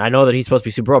even. I know that he's supposed to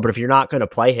be super pro, but if you're not going to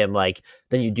play him,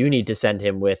 then you do need to send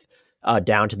him with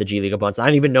down to the G League a bunch. I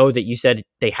don't even know that you said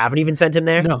they haven't even sent him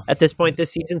there at this point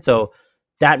this season. So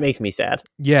that makes me sad.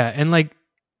 Yeah, and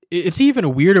it's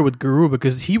even weirder with Garuba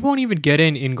because he won't even get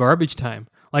in garbage time.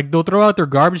 They'll throw out their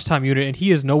garbage time unit and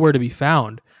he is nowhere to be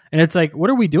found. And it's what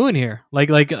are we doing here?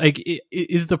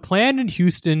 Is the plan in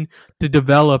Houston to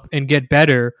develop and get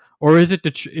better, or is it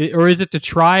to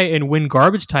try and win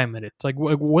garbage time minutes?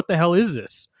 What the hell is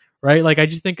this? Right? I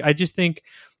just think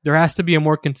there has to be a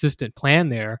more consistent plan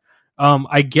there.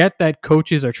 I get that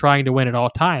coaches are trying to win at all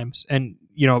times, and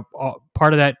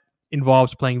part of that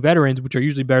involves playing veterans, which are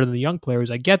usually better than the young players.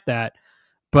 I get that,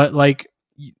 but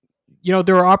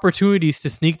there are opportunities to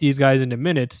sneak these guys into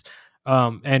minutes,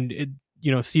 and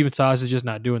Steven Silas is just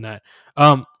not doing that.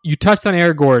 You touched on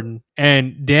Eric Gordon,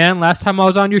 and Dan, last time I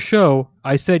was on your show,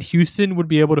 I said Houston would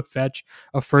be able to fetch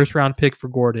a first-round pick for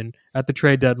Gordon at the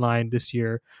trade deadline this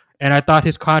year, and I thought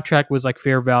his contract was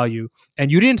fair value. And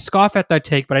you didn't scoff at that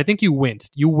take, but I think you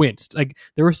winced.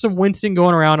 There was some wincing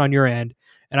going around on your end,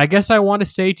 and I guess I want to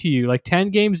say to you,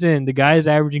 10 games in, the guy is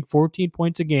averaging 14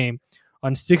 points a game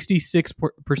on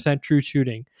 66% true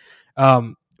shooting.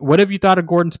 What have you thought of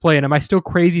Gordon's play, and am I still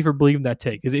crazy for believing that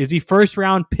take? Is he first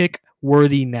round pick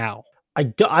worthy now?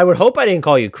 I would hope I didn't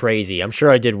call you crazy. I'm sure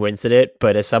I did wince at it,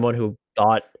 but as someone who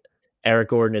thought Eric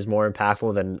Gordon is more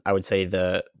impactful than I would say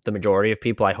the majority of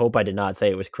people, I hope I did not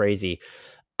say it was crazy.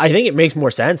 I think it makes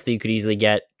more sense that you could easily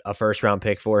get a first round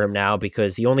pick for him now,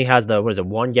 because he only has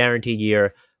one guaranteed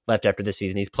year left after this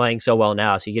season. He's playing so well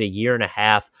now, so you get a year and a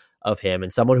half of him,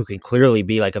 and someone who can clearly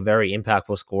be a very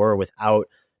impactful scorer without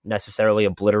necessarily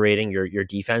obliterating your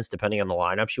defense, depending on the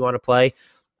lineups you want to play.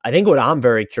 I think what I'm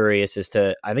very curious is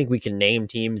I think we can name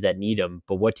teams that need him,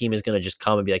 but what team is going to just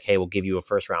come and be like, hey, we'll give you a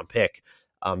first round pick?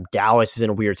 Dallas is in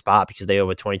a weird spot because they owe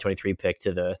a 2023 pick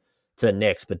to the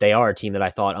Knicks, but they are a team that I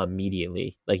thought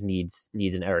immediately like needs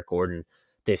an Eric Gordon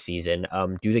this season.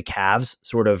 Do the Cavs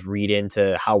sort of read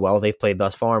into how well they've played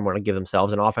thus far and want to give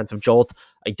themselves an offensive jolt?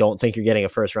 I don't think you're getting a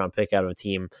first round pick out of a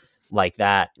team like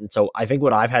that. And so I think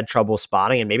what I've had trouble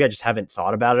spotting, and maybe I just haven't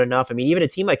thought about it enough. I mean, even a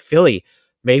team like Philly,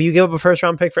 maybe you give up a first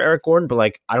round pick for Eric Gordon, but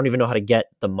like, I don't even know how to get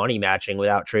the money matching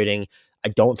without trading. I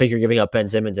don't think you're giving up Ben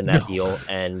Simmons in that deal.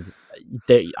 And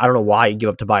I don't know why you give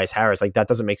up Tobias Harris. Like, that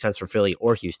doesn't make sense for Philly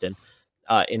or Houston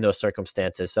in those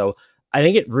circumstances. So I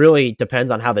think it really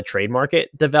depends on how the trade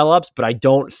market develops, but I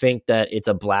don't think that it's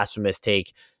a blasphemous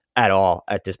take at all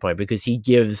at this point, because he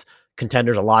gives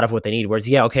contenders a lot of what they need. Whereas,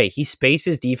 yeah, okay, he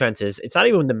spaces defenses. It's not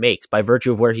even the makes by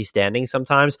virtue of where he's standing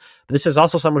sometimes, but this is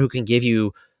also someone who can give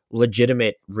you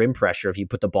legitimate rim pressure if you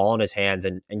put the ball in his hands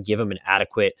and give him an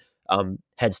adequate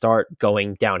head start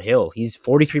going downhill. He's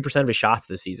 43% of his shots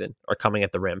this season are coming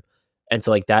at the rim. And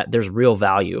so like that, there's real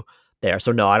value there.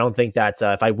 So no, I don't think that's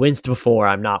if I winced before,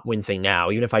 I'm not wincing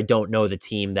now, even if I don't know the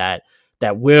team that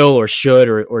will or should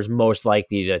or is most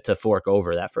likely to fork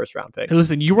over that first round pick. Hey,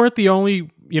 listen, you weren't the only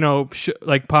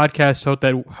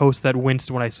podcast host that winced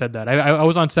when I said that. I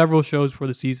was on several shows before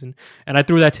the season, and I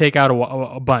threw that take out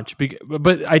a bunch.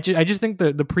 But I just think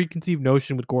the preconceived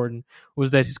notion with Gordon was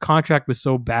that his contract was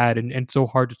so bad and so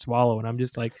hard to swallow. And I'm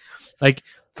just like,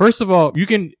 first of all, you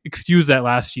can excuse that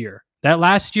last year. That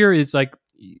last year is like,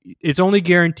 it's only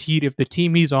guaranteed if the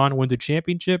team he's on wins a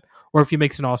championship or if he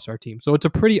makes an all-star team. So it's a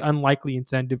pretty unlikely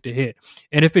incentive to hit.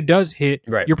 And if it does hit,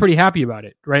 right, you're pretty happy about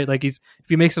it, right? Like if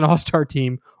he makes an all-star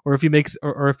team or if he makes,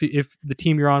 or if the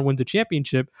team you're on wins a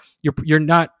championship, you're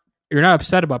not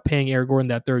upset about paying Eric Gordon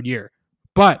that third year.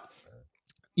 But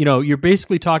you're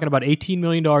basically talking about $18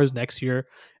 million next year.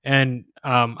 And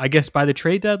I guess by the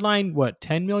trade deadline,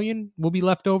 $10 million will be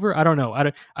left over? I don't know.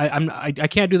 I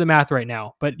can't do the math right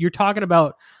now, but you're talking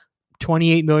about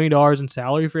 $28 million in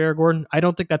salary for Eric Gordon. I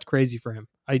don't think that's crazy for him.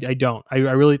 I don't. I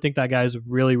really think that guy is a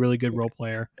really, really good role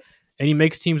player, and he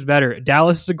makes teams better.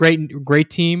 Dallas is a great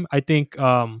team. I think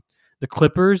the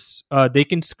Clippers, they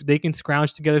can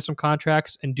scrounge together some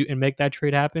contracts and make that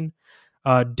trade happen.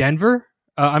 Denver,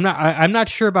 I'm not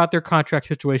sure about their contract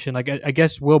situation. Like, I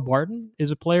guess Will Barton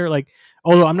is a player. Like,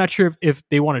 although I'm not sure if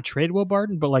they want to trade Will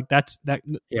Barton, but like that's that.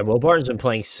 Yeah, Will Barton's been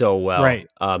playing so well, right?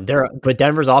 But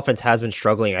Denver's offense has been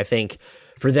struggling. I think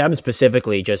for them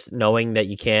specifically, just knowing that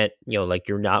you can't, like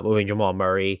you're not moving Jamal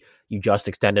Murray, you just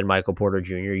extended Michael Porter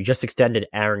Jr., you just extended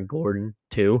Aaron Gordon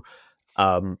too.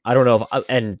 I don't know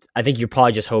and I think you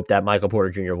probably just hope that Michael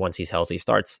Porter Jr., once he's healthy,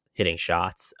 starts hitting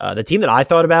shots. The team that I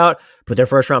thought about, but their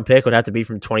first round pick would have to be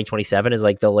from 2027, is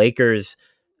like the Lakers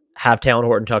have Talen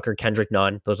Horton-Tucker, Kendrick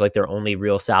Nunn. Those are like their only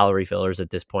real salary fillers at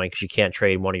this point, because you can't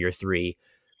trade one of your three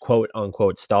quote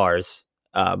unquote stars.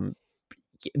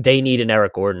 They need an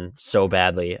Eric Gordon so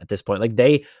badly at this point.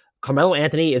 Like Carmelo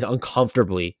Anthony is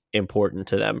uncomfortably important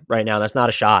to them right now. That's not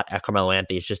a shot at Carmelo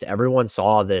Anthony. It's just everyone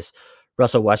saw this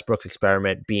Russell Westbrook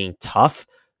experiment being tough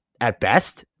at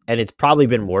best, and it's probably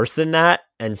been worse than that.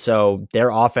 And so their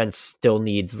offense still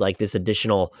needs like this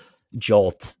additional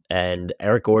jolt, and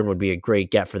Eric Gordon would be a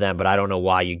great get for them, but I don't know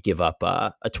why you give up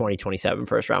a 2027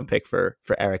 first round pick for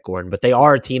Eric Gordon. But they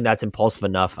are a team that's impulsive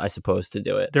enough, I suppose, to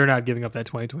do it. They're not giving up that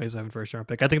 2027 first round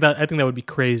pick. I think that would be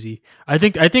crazy. I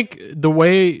think the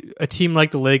way a team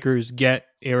like the Lakers get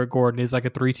Eric Gordon is like a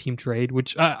 3-team trade,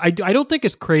 which I don't think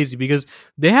is crazy, because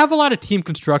they have a lot of team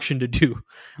construction to do.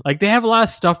 Like, they have a lot of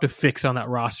stuff to fix on that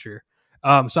roster.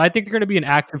 So I think they're going to be an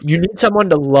active. You need someone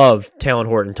to love Talen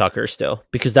Horton-Tucker still,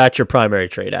 because that's your primary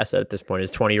trade asset at this point,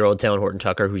 is 20-year-old Talen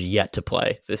Horton-Tucker, who's yet to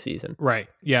play this season. Right.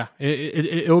 Yeah.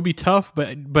 It will be tough,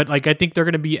 but like, I think they're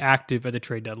going to be active at the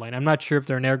trade deadline. I'm not sure if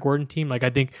they're an Eric Gordon team. Like,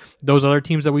 I think those other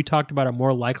teams that we talked about are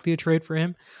more likely to trade for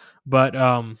him. But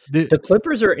the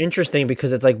Clippers are interesting,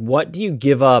 because it's like, what do you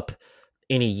give up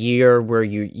in a year where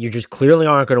you just clearly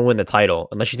aren't going to win the title,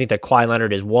 unless you think that Kawhi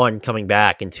Leonard is, one, coming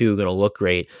back, and two, going to look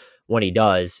great when he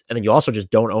does. And then you also just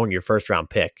don't own your first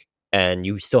round pick, and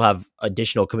you still have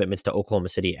additional commitments to Oklahoma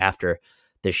City after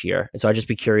this year. And so I'd just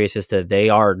be curious as to, they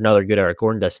are another good Eric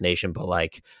Gordon destination, but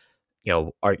like,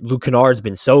 Luke Kennard's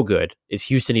been so good. Is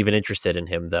Houston even interested in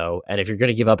him though? And if you're going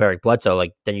to give up Eric Bledsoe,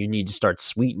 like, then you need to start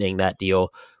sweetening that deal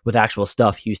with actual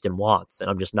stuff Houston wants. And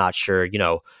I'm just not sure,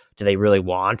 do they really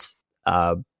want,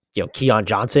 Keon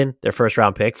Johnson, their first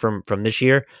round pick from this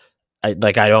year? I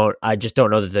just don't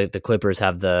know that the Clippers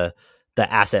have the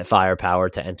asset firepower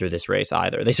to enter this race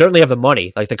either. They certainly have the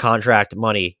money, like the contract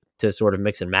money, to sort of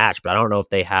mix and match, but I don't know if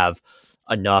they have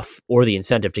enough or the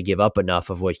incentive to give up enough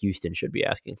of what Houston should be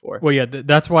asking for. Well, yeah,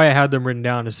 that's why I had them written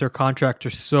down. Is their contracts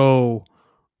are so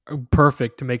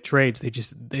perfect to make trades.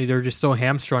 They're just so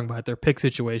hamstrung by their pick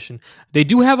situation. They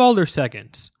do have all their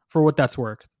seconds for what that's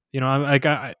worth. I'm like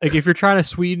if you're trying to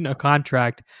sweeten a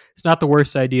contract, it's not the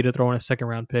worst idea to throw in a second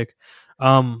round pick.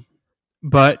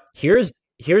 But here's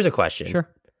a question. Sure.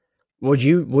 Would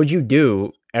you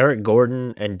do Eric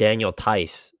Gordon and Daniel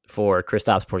Tice for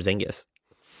Kristaps Porzingis?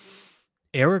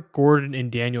 Eric Gordon and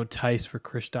Daniel Tice for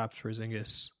Kristaps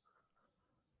Porzingis.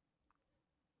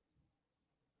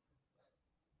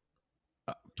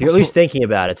 You're at least thinking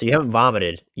about it, so you haven't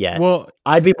vomited yet. Well,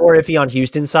 I'd be more iffy on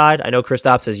Houston's side. I know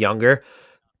Kristaps is younger,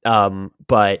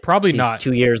 but probably not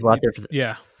 2 years left there.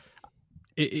 Yeah.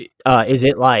 Is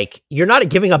it like you're not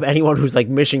giving up anyone who's like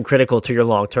mission critical to your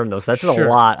long term though? So that's a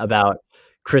lot about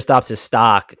Kristaps'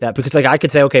 stock. That because like I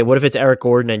could say, okay, what if it's Eric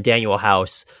Gordon and Daniel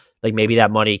House? Like maybe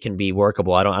that money can be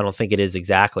workable. I don't think it is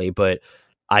exactly, but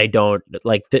I don't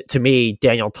like to me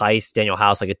Daniel Tice, Daniel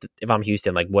House. Like if I'm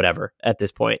Houston, like whatever at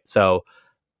this point. So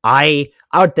I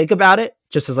would think about it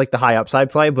just as like the high upside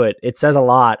play, but it says a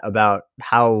lot about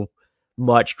how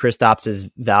much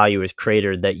Kristaps' value is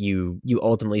cratered that you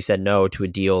ultimately said no to a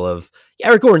deal of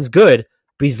Eric Gordon's good,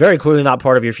 but he's very clearly not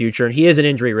part of your future, and he is an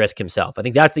injury risk himself. I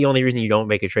think that's the only reason you don't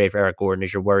make a trade for Eric Gordon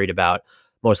is you're worried about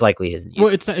most likely his knees.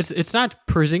 Well, it's not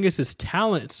Porzingis'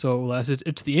 talent so less.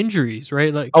 It's the injuries,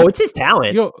 right? Like it's his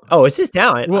talent. It's his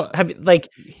talent. Well,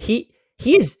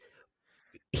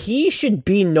 he should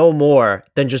be no more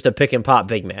than just a pick and pop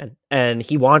big man. And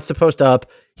he wants to post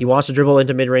up. He wants to dribble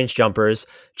into mid-range jumpers.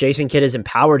 Jason Kidd has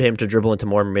empowered him to dribble into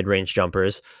more mid-range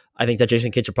jumpers. I think that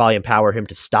Jason Kidd should probably empower him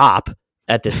to stop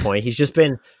at this point. He's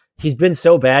been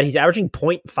so bad. He's averaging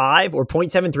 0.5 or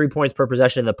 0.73 points per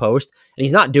possession in the post. And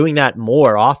he's not doing that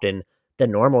more often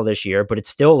than normal this year, but it's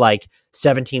still like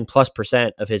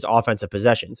 17+% of his offensive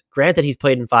possessions. Granted, he's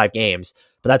played in 5 games,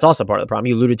 but that's also part of the problem.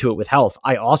 You alluded to it with health.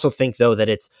 I also think, though, that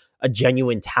it's a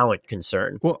genuine talent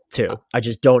concern, too. I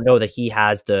just don't know that he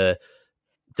has the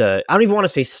I don't even want to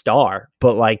say star,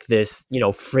 but like this,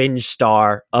 fringe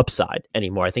star upside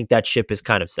anymore. I think that ship has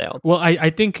kind of sailed. Well,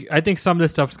 I think some of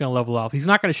this stuff is going to level off. He's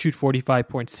not going to shoot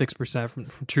 45.6%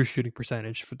 from true shooting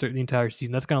percentage for the entire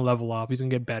season. That's going to level off. He's going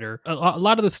to get better. A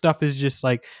lot of the stuff is just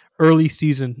like early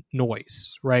season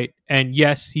noise, right? And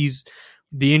yes,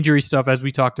 the injury stuff, as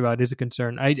we talked about, is a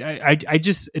concern. I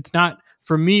just, it's not,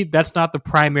 for me, that's not the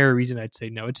primary reason I'd say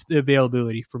no. It's the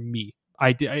availability for me.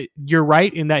 You're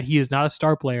right in that he is not a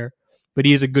star player, but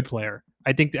he is a good player.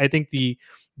 I think the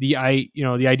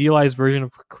idealized version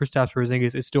of Kristaps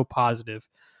Porzingis is still positive,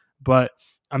 but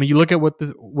I mean, you look at what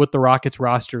the Rockets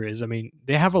roster is. I mean,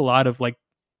 they have a lot of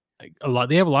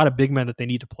They have a lot of big men that they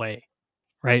need to play,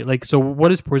 right? Like, so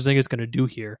what is Porzingis going to do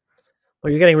here?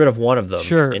 Well, you're getting rid of one of them,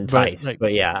 sure, in Tice.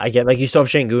 But yeah, I get you still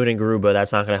have Sengun and Garuba.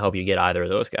 That's not going to help you get either of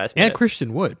those guys. And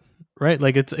Christian Wood, right?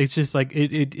 Like it's just like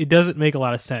it doesn't make a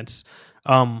lot of sense.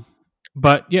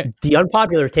 But yeah, the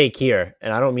unpopular take here,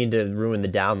 and I don't mean to ruin the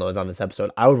downloads on this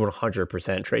episode, I would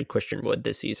 100% trade Christian Wood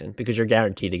this season because you're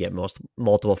guaranteed to get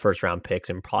multiple first round picks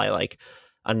and probably like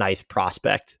a nice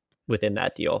prospect within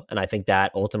that deal. And I think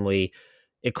that ultimately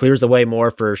it clears the way more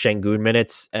for Sengun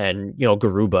minutes and,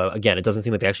 Garuba. Again, it doesn't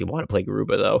seem like they actually want to play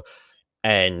Garuba though.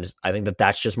 And I think that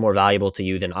that's just more valuable to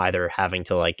you than either having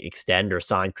to like extend or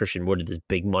sign Christian Wood to this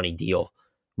big money deal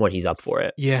when he's up for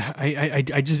it. Yeah, I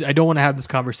don't want to have this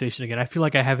conversation again. I feel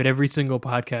like I have it every single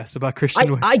podcast about Christian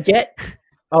Wood. I get.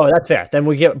 Oh, that's fair.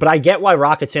 But I get why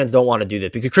Rockets fans don't want to do this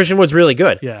because Christian Wood's really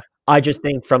good. Yeah. I just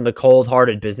think from the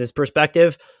cold-hearted business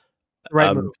perspective,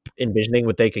 right, envisioning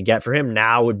what they could get for him,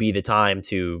 now would be the time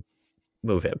to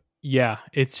move him. Yeah,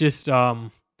 it's just I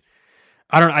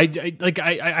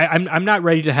don't I'm not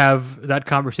ready to have that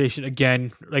conversation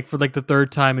again, like for like the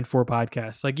third time in 4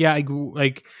 podcasts. Like, yeah,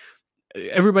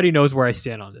 everybody knows where I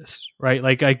stand on this, right?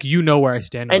 Like where I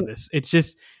stand on this.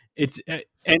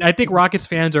 And I think Rockets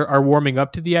fans are warming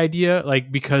up to the idea,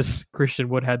 like because Christian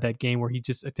Wood had that game where he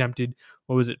just attempted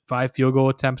 5 field goal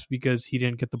attempts because he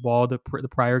didn't get the ball the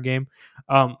prior game.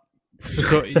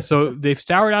 So they've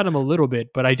soured on him a little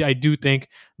bit, but I do think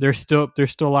there's still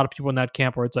a lot of people in that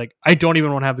camp where it's like, I don't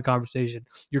even want to have the conversation.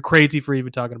 You're crazy for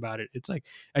even talking about it. It's like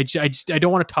I just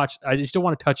don't want to touch. I just don't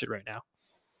want to touch it right now.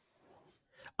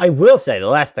 I will say the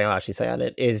last thing I'll actually say on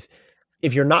it is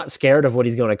if you're not scared of what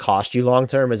he's going to cost you long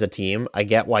term as a team, I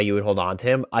get why you would hold on to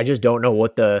him. I just don't know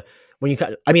let's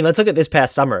look at this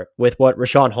past summer with what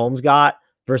Richaun Holmes got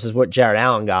versus what Jarrett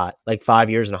Allen got, like 5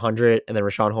 years and 100, and then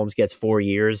Richaun Holmes gets 4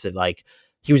 years, and like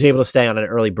he was able to stay on an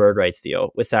early bird rights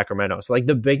deal with Sacramento. So like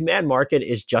the big man market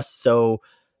is just so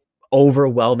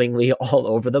overwhelmingly all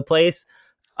over the place.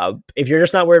 If you're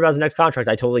just not worried about his next contract,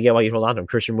 I totally get why you'd hold on to him.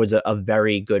 Christian Wood's a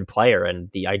very good player,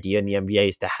 and the idea in the NBA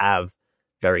is to have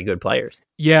very good players.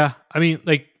 Yeah, I mean,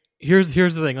 like here's the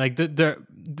thing. Like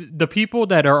the people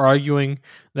that are arguing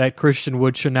that Christian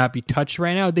Wood should not be touched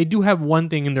right now, they do have one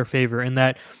thing in their favor, in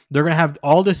that they're going to have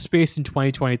all this space in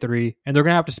 2023, and they're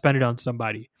going to have to spend it on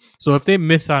somebody. So if they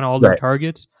miss on all their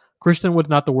targets, Christian Wood's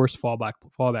not the worst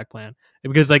fallback plan,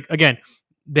 because like again,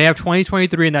 they have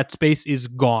 2023 and that space is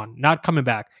gone, not coming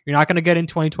back. You're not going to get in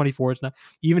 2024. It's not,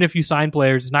 even if you sign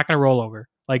players, it's not going to roll over.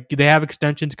 Like they have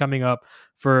extensions coming up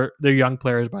for their young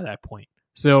players by that point.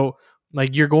 So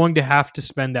like you're going to have to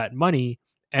spend that money.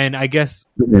 And I guess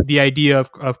the idea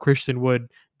of Christian Wood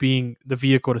being the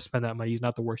vehicle to spend that money is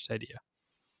not the worst idea.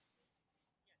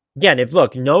 Yeah, and if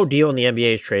no deal in the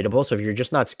NBA is tradable, so if you're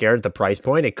just not scared at the price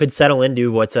point, it could settle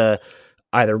into what's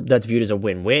either that's viewed as a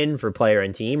win-win for player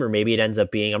and team, or maybe it ends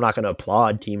up being, I'm not going to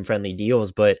applaud team-friendly deals,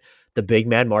 but the big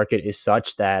man market is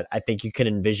such that I think you can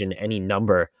envision any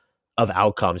number of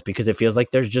outcomes, because it feels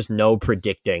like there's just no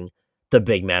predicting the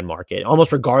big man market,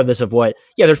 almost regardless of what.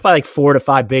 Yeah, there's probably like 4 to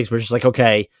 5 bigs, where it's just like,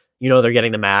 okay, they're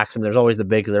getting the max, and there's always the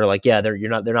bigs that are like, yeah, they're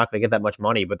not going to get that much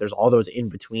money, but there's all those in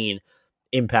between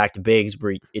impact bigs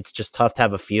where it's just tough to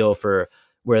have a feel for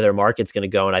where their market's going to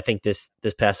go. And I think this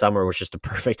past summer was just a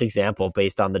perfect example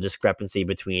based on the discrepancy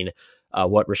between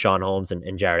what Richaun Holmes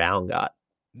and Jarrett Allen got.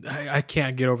 I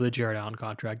can't get over the Jarrett Allen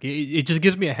contract. It just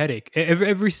gives me a headache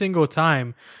every single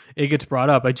time it gets brought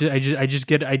up. I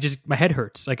just my head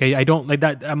hurts. Like I don't like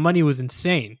that. That money was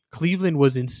insane. Cleveland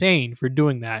was insane for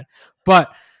doing that. But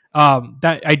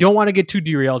that I don't want to get too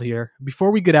derailed here.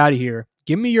 Before we get out of here,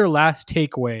 give me your last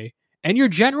takeaway and your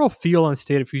general feel on the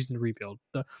state of Houston rebuild.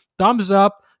 The thumbs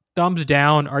up, thumbs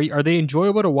down. Are they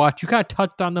enjoyable to watch? You kind of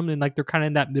touched on them, and like they're kind of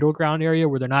in that middle ground area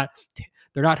where they're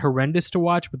not horrendous to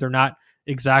watch, but they're not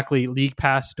exactly league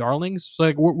pass darlings. So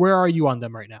like, where are you on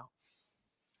them right now?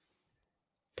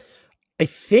 I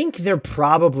think they're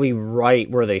probably right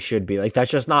where they should be. Like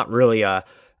that's just not really a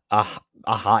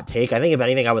hot take. I think if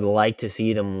anything, I would like to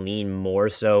see them lean more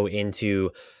so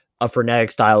into a frenetic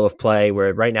style of play,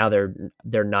 where right now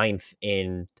they're ninth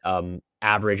in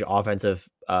average offensive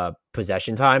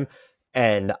possession time,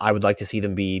 and I would like to see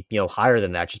them be higher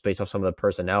than that, just based off some of the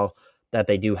personnel that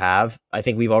they do have. I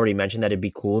think we've already mentioned that it'd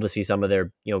be cool to see some of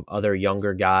their other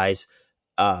younger guys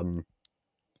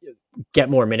get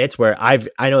more minutes, where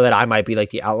I know that I might be like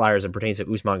the outlier as it pertains to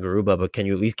Usman Garuba, but can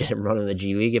you at least get him running the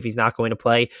G League if he's not going to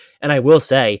play? And I will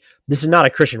say, this is not a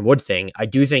Christian Wood thing. I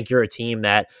do think you're a team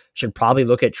that should probably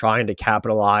look at trying to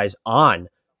capitalize on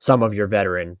some of your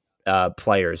veteran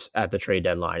players at the trade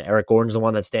deadline. Eric Gordon's the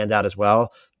one that stands out as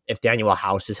well. If Daniel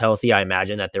House is healthy, I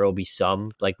imagine that there will be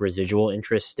some like residual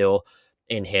interest still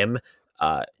in him.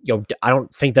 I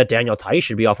don't think that Daniel Theis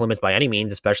should be off limits by any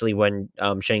means, especially when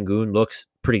Şengün looks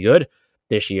pretty good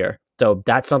this year. So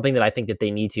that's something that I think that they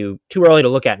need too early to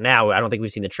look at now. I don't think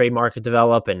we've seen the trade market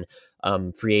develop, and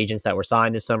free agents that were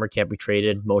signed this summer can't be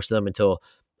traded, most of them, until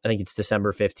I think it's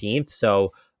December 15th.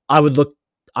 So I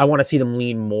want to see them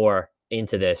lean more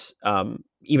into this,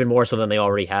 even more so than they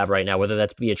already have right now, whether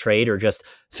that's via trade or just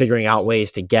figuring out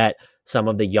ways to get some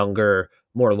of the younger,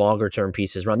 more longer term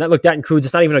pieces run. That includes,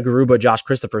 it's not even a Garuba, Josh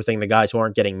Christopher thing, the guys who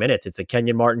aren't getting minutes. It's a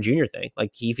Kenyon Martin Jr. thing.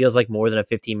 Like he feels like more than a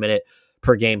 15-minute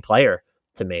per game player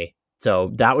to me.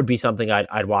 So that would be something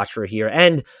I'd watch for here.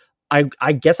 And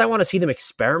I guess I want to see them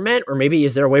experiment, or maybe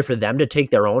is there a way for them to take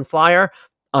their own flyer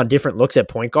on different looks at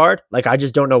point guard? Like, I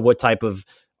just don't know what type of,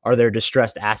 are there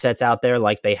distressed assets out there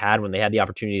like they had when they had the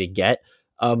opportunity to get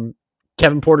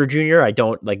Kevin Porter Jr.? I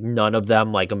don't, like, none of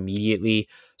them like immediately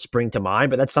spring to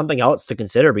mind, but that's something else to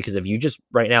consider, because if you just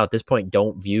right now at this point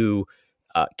don't view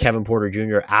Kevin Porter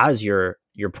Jr. as your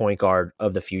point guard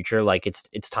of the future, like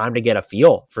it's time to get a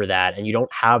feel for that. And you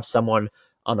don't have someone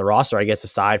on the roster, I guess,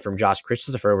 aside from Josh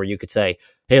Christopher, where you could say,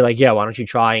 hey, like, yeah, why don't you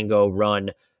try and go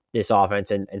run this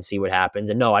offense and see what happens?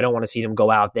 And no, I don't want to see them go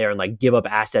out there and like give up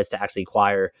assets to actually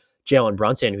acquire Jalen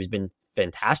Brunson, who's been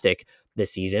fantastic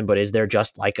this season. But is there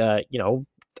just like a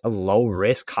low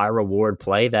risk, high reward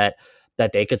play that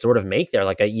they could sort of make there,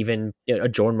 like a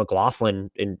Jordan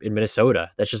McLaughlin in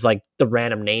Minnesota? That's just like the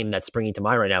random name that's springing to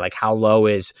mind right now. Like, how low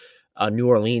is New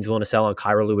Orleans willing to sell on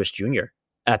Kyra Lewis Jr.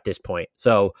 at this point?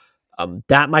 So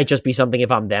that might just be something,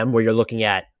 if I'm them, where you're looking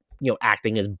at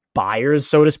acting as buyers,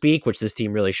 so to speak, which this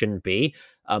team really shouldn't be.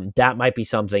 That might be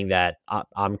something that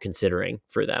I'm considering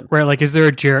for them. Right, like, is there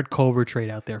a Jarrett Culver trade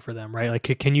out there for them? Right, like,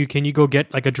 can you go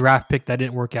get like a draft pick that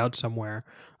didn't work out somewhere,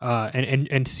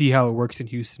 and see how it works in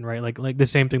Houston? Right, like the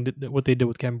same thing that what they did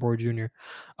with Kevin Porter Jr.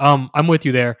 I'm with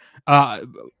you there.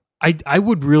 I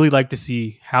would really like to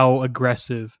see how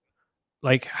aggressive,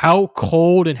 like how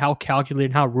cold and how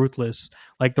calculated and how ruthless,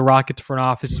 like the Rockets front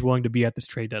office is willing to be at this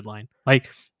trade deadline. Like,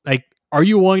 are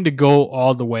you willing to go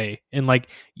all the way? And like,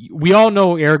 we all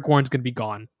know Eric Gordon's going to be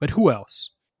gone, but who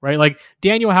else? Right? Like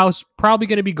Daniel House probably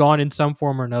going to be gone in some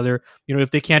form or another. You know, if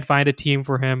they can't find a team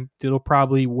for him, they'll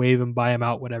probably waive him, buy him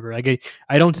out, whatever. Like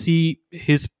I don't see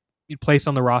his place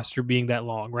on the roster being that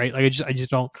long, right? Like I just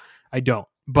don't. I don't.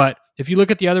 But if you look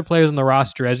at the other players on the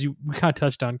roster, as we kind of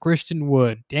touched on, Christian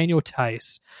Wood, Daniel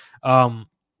Tice,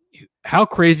 how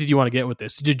crazy do you want to get with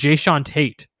this? Jayshawn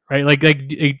Tate, right? Like,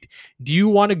 do you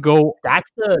want to go?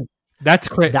 That's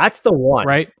crazy. That's the one,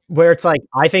 right? Where it's like,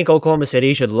 I think Oklahoma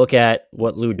City should look at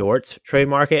what Lou Dort's trade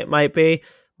market might be.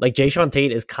 Like Jayshawn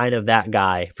Tate is kind of that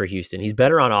guy for Houston. He's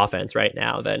better on offense right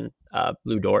now than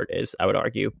Lou Dort is, I would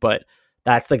argue. But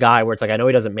that's the guy where it's like, I know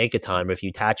he doesn't make a ton, but if you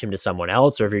attach him to someone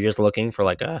else, or if you're just looking for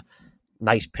like a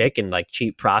nice pick and like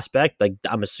cheap prospect, like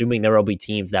I'm assuming there will be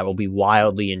teams that will be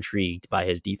wildly intrigued by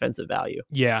his defensive value.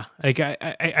 Yeah, like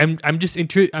I'm just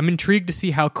intrigued. I'm intrigued to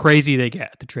see how crazy they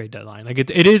get at the trade deadline. Like it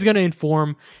is going to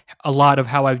inform a lot of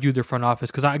how I view their front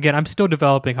office, because again, I'm still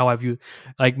developing how I view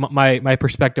like my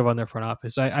perspective on their front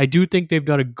office. I do think they've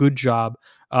done a good job.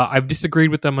 I've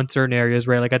disagreed with them on certain areas,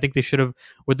 right? Like I think they should have,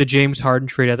 with the James Harden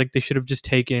trade, I think they should have just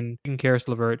taken Karis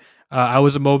LeVert. I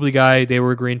was a Mobley guy; they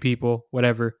were green people,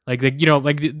 whatever. Like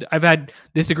I've had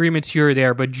disagreements here or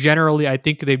there, but generally, I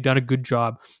think they've done a good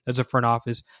job as a front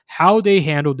office. How they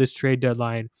handled this trade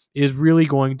deadline is really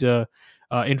going to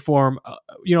inform.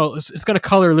 It's going to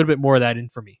color a little bit more of that in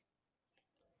for me.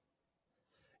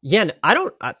 Yeah,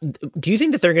 and do you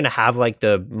think that they're going to have like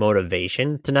the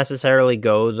motivation to necessarily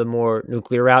go the more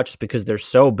nuclear route, just because they're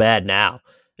so bad now?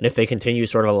 And if they continue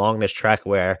sort of along this trek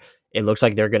where it looks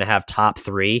like they're going to have top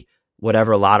 3,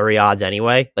 whatever lottery odds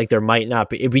anyway, like there might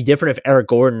not be. It'd be different if Eric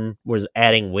Gordon was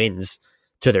adding wins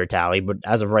to their tally, but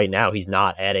as of right now, he's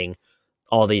not adding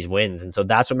all these wins. And so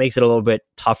that's what makes it a little bit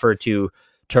tougher to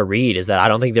read, is that I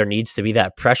don't think there needs to be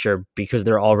that pressure because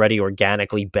they're already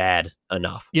organically bad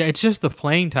enough. Yeah, it's just the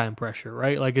playing time pressure,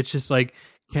 right? Like it's just like,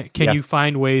 can you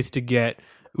find ways to get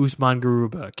Usman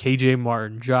Garuba, KJ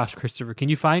Martin, Josh Christopher? Can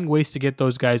you find ways to get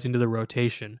those guys into the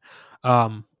rotation?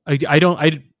 I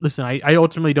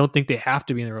ultimately don't think they have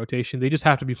to be in the rotation. They just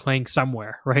have to be playing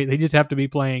somewhere, right? They just have to be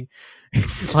playing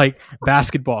like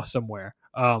basketball somewhere.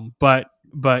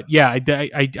 But yeah,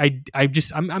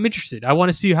 I'm interested. I want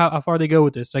to see how far they go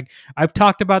with this. Like I've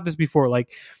talked about this before.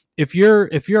 Like if you're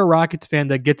a Rockets fan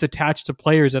that gets attached to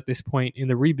players at this point in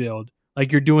the rebuild,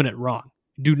 like you're doing it wrong.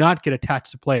 Do not get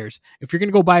attached to players. If you're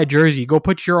gonna go buy a jersey, go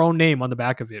put your own name on the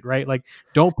back of it, right? Like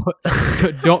don't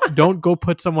go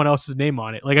put someone else's name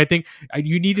on it. Like I think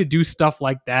you need to do stuff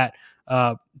like that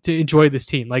to enjoy this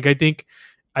team. Like I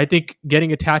think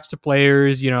getting attached to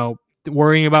players,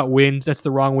 worrying about wins, that's the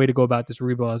wrong way to go about this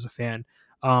rebuild as a fan.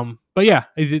 But yeah,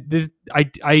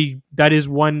 that is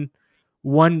one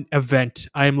event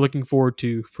I am looking forward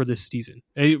to for this season.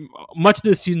 Much of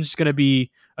this season is going to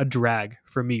be a drag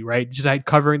for me, right? Just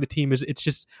covering the team it's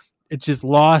just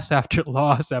loss after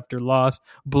loss after loss,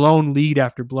 blown lead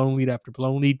after blown lead after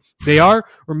blown lead. They are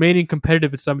remaining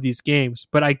competitive in some of these games,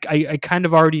 but I kind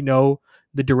of already know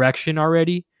the direction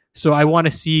already. So I want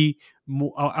to see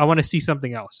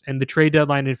something else, and the trade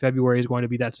deadline in February is going to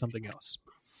be that something else.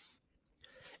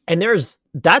 And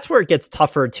that's where it gets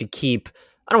tougher to keep.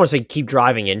 I don't want to say keep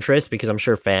driving interest, because I'm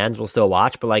sure fans will still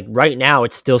watch, but like right now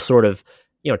it's still sort of,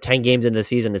 10 games into the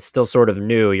season, it's still sort of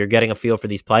new. You're getting a feel for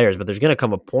these players, but there's going to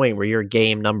come a point where you're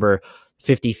game number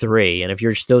 53. And if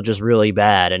you're still just really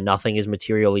bad and nothing is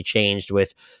materially changed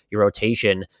with your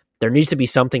rotation, there needs to be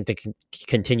something to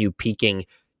continue piquing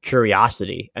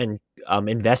curiosity, and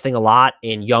investing a lot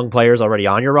in young players already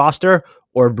on your roster,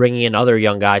 or bringing in other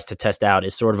young guys to test out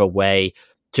is sort of a way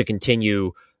to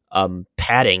continue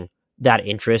padding that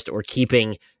interest, or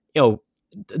keeping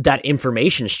that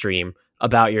information stream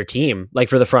about your team, like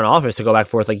for the front office to go back and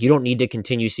forth. Like you don't need to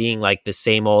continue seeing like the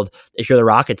same old, if you're the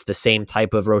Rockets, the same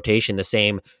type of rotation, the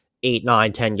same 8,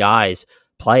 9, 10 guys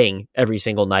playing every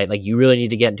single night. Like you really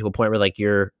need to get into a point where like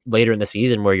you're later in the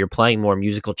season where you're playing more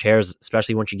musical chairs,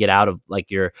 especially once you get out of like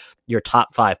your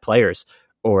top 5 players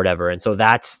or whatever. And so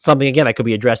that's something, again, that could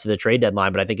be addressed at the trade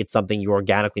deadline, but I think it's something you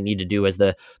organically need to do as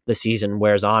the season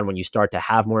wears on, when you start to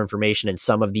have more information, and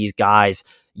some of these guys,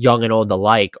 young and old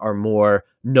alike, are more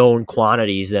known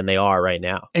quantities than they are right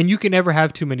now. And you can never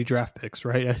have too many draft picks,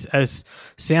 right? As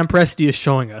Sam Presti is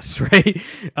showing us, right?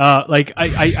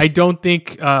 I don't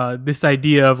think this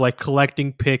idea of like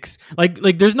collecting picks,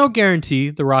 like there's no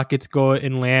guarantee the Rockets go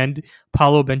and land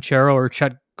Paolo Banchero or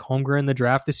Chet Holmgren in the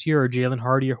draft this year or Jalen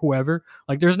Hardy or whoever.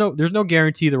 Like there's no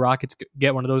guarantee the Rockets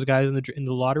get one of those guys in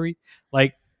the lottery.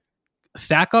 Like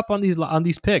stack up on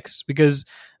these picks because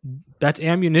that's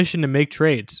ammunition to make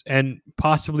trades and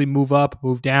possibly move up,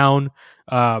 move down,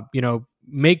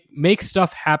 make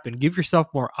stuff happen. Give yourself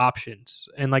more options.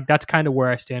 And like that's kind of where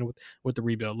I stand with the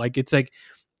rebuild. Like it's like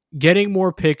getting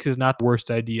more picks is not the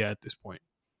worst idea at this point.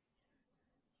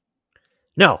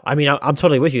 No, I mean, I'm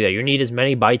totally with you there. You need as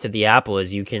many bites at the apple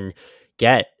as you can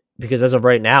get because as of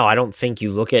right now, I don't think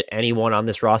you look at anyone on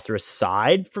this roster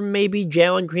aside from maybe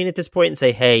Jalen Green at this point and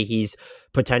say, hey, he's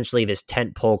potentially this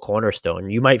tentpole cornerstone.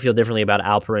 You might feel differently about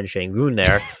Alperen Sengun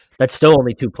there. That's still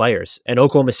only 2 players. And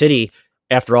Oklahoma City,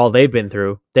 after all they've been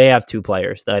through, they have 2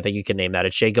 players that I think you can name that.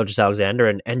 It's Shai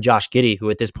Gilgeous-Alexander and Josh Giddey, who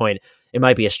at this point, it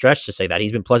might be a stretch to say that.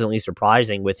 He's been pleasantly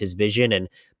surprising with his vision and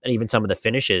even some of the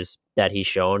finishes that he's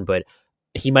shown, but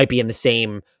he might be in the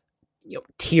same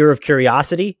tier of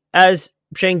curiosity as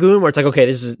Sengun, where it's like, okay,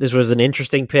 this was an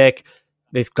interesting pick.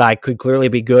 This guy could clearly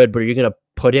be good, but are you going to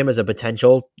put him as a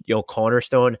potential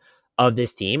cornerstone of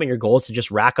this team? And your goal is to just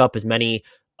rack up as many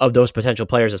of those potential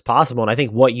players as possible. And I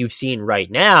think what you've seen right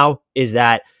now is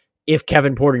that if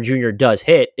Kevin Porter Jr. does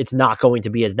hit, it's not going to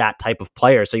be as that type of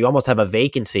player. So you almost have a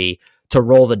vacancy to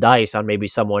roll the dice on maybe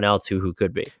someone else who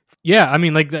could be. Yeah, I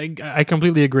mean, like I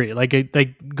completely agree. Like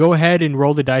go ahead and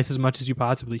roll the dice as much as you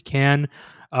possibly can,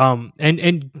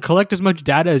 and collect as much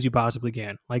data as you possibly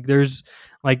can. Like this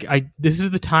is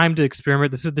the time to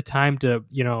experiment. This is the time to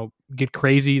get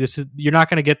crazy. You're not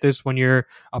going to get this when you're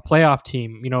a playoff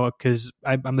team, because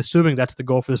I'm assuming that's the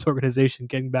goal for this organization,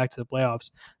 getting back to the playoffs.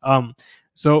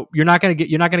 So you're not gonna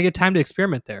get time to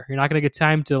experiment there. You're not gonna get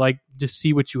time to just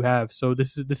see what you have. So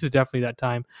this is definitely that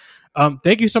time.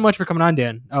 Thank you so much for coming on,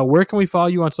 Dan. Where can we follow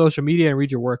you on social media and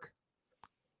read your work?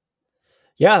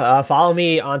 Yeah, follow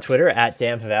me on Twitter at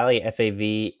Dan Favale,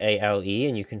 Favale,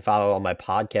 and you can follow all my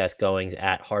podcast goings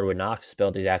at Hardwood Knocks,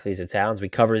 spelled exactly as it sounds. We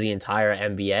cover the entire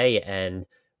NBA, and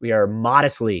we are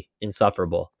modestly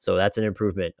insufferable. So that's an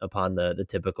improvement upon the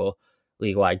typical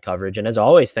league-wide coverage. And as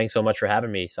always, thanks so much for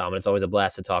having me, Salman. It's always a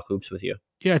blast to talk hoops with you.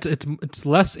 Yeah, it's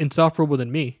less insufferable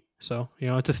than me. So,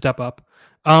 it's a step up.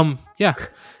 Yeah.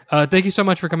 Thank you so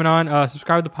much for coming on.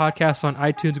 Subscribe to the podcast on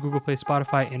iTunes, Google Play,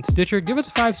 Spotify, and Stitcher. Give us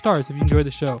 5 stars if you enjoy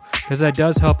the show, because that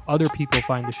does help other people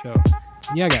find the show.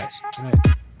 And yeah, guys. Good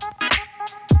night.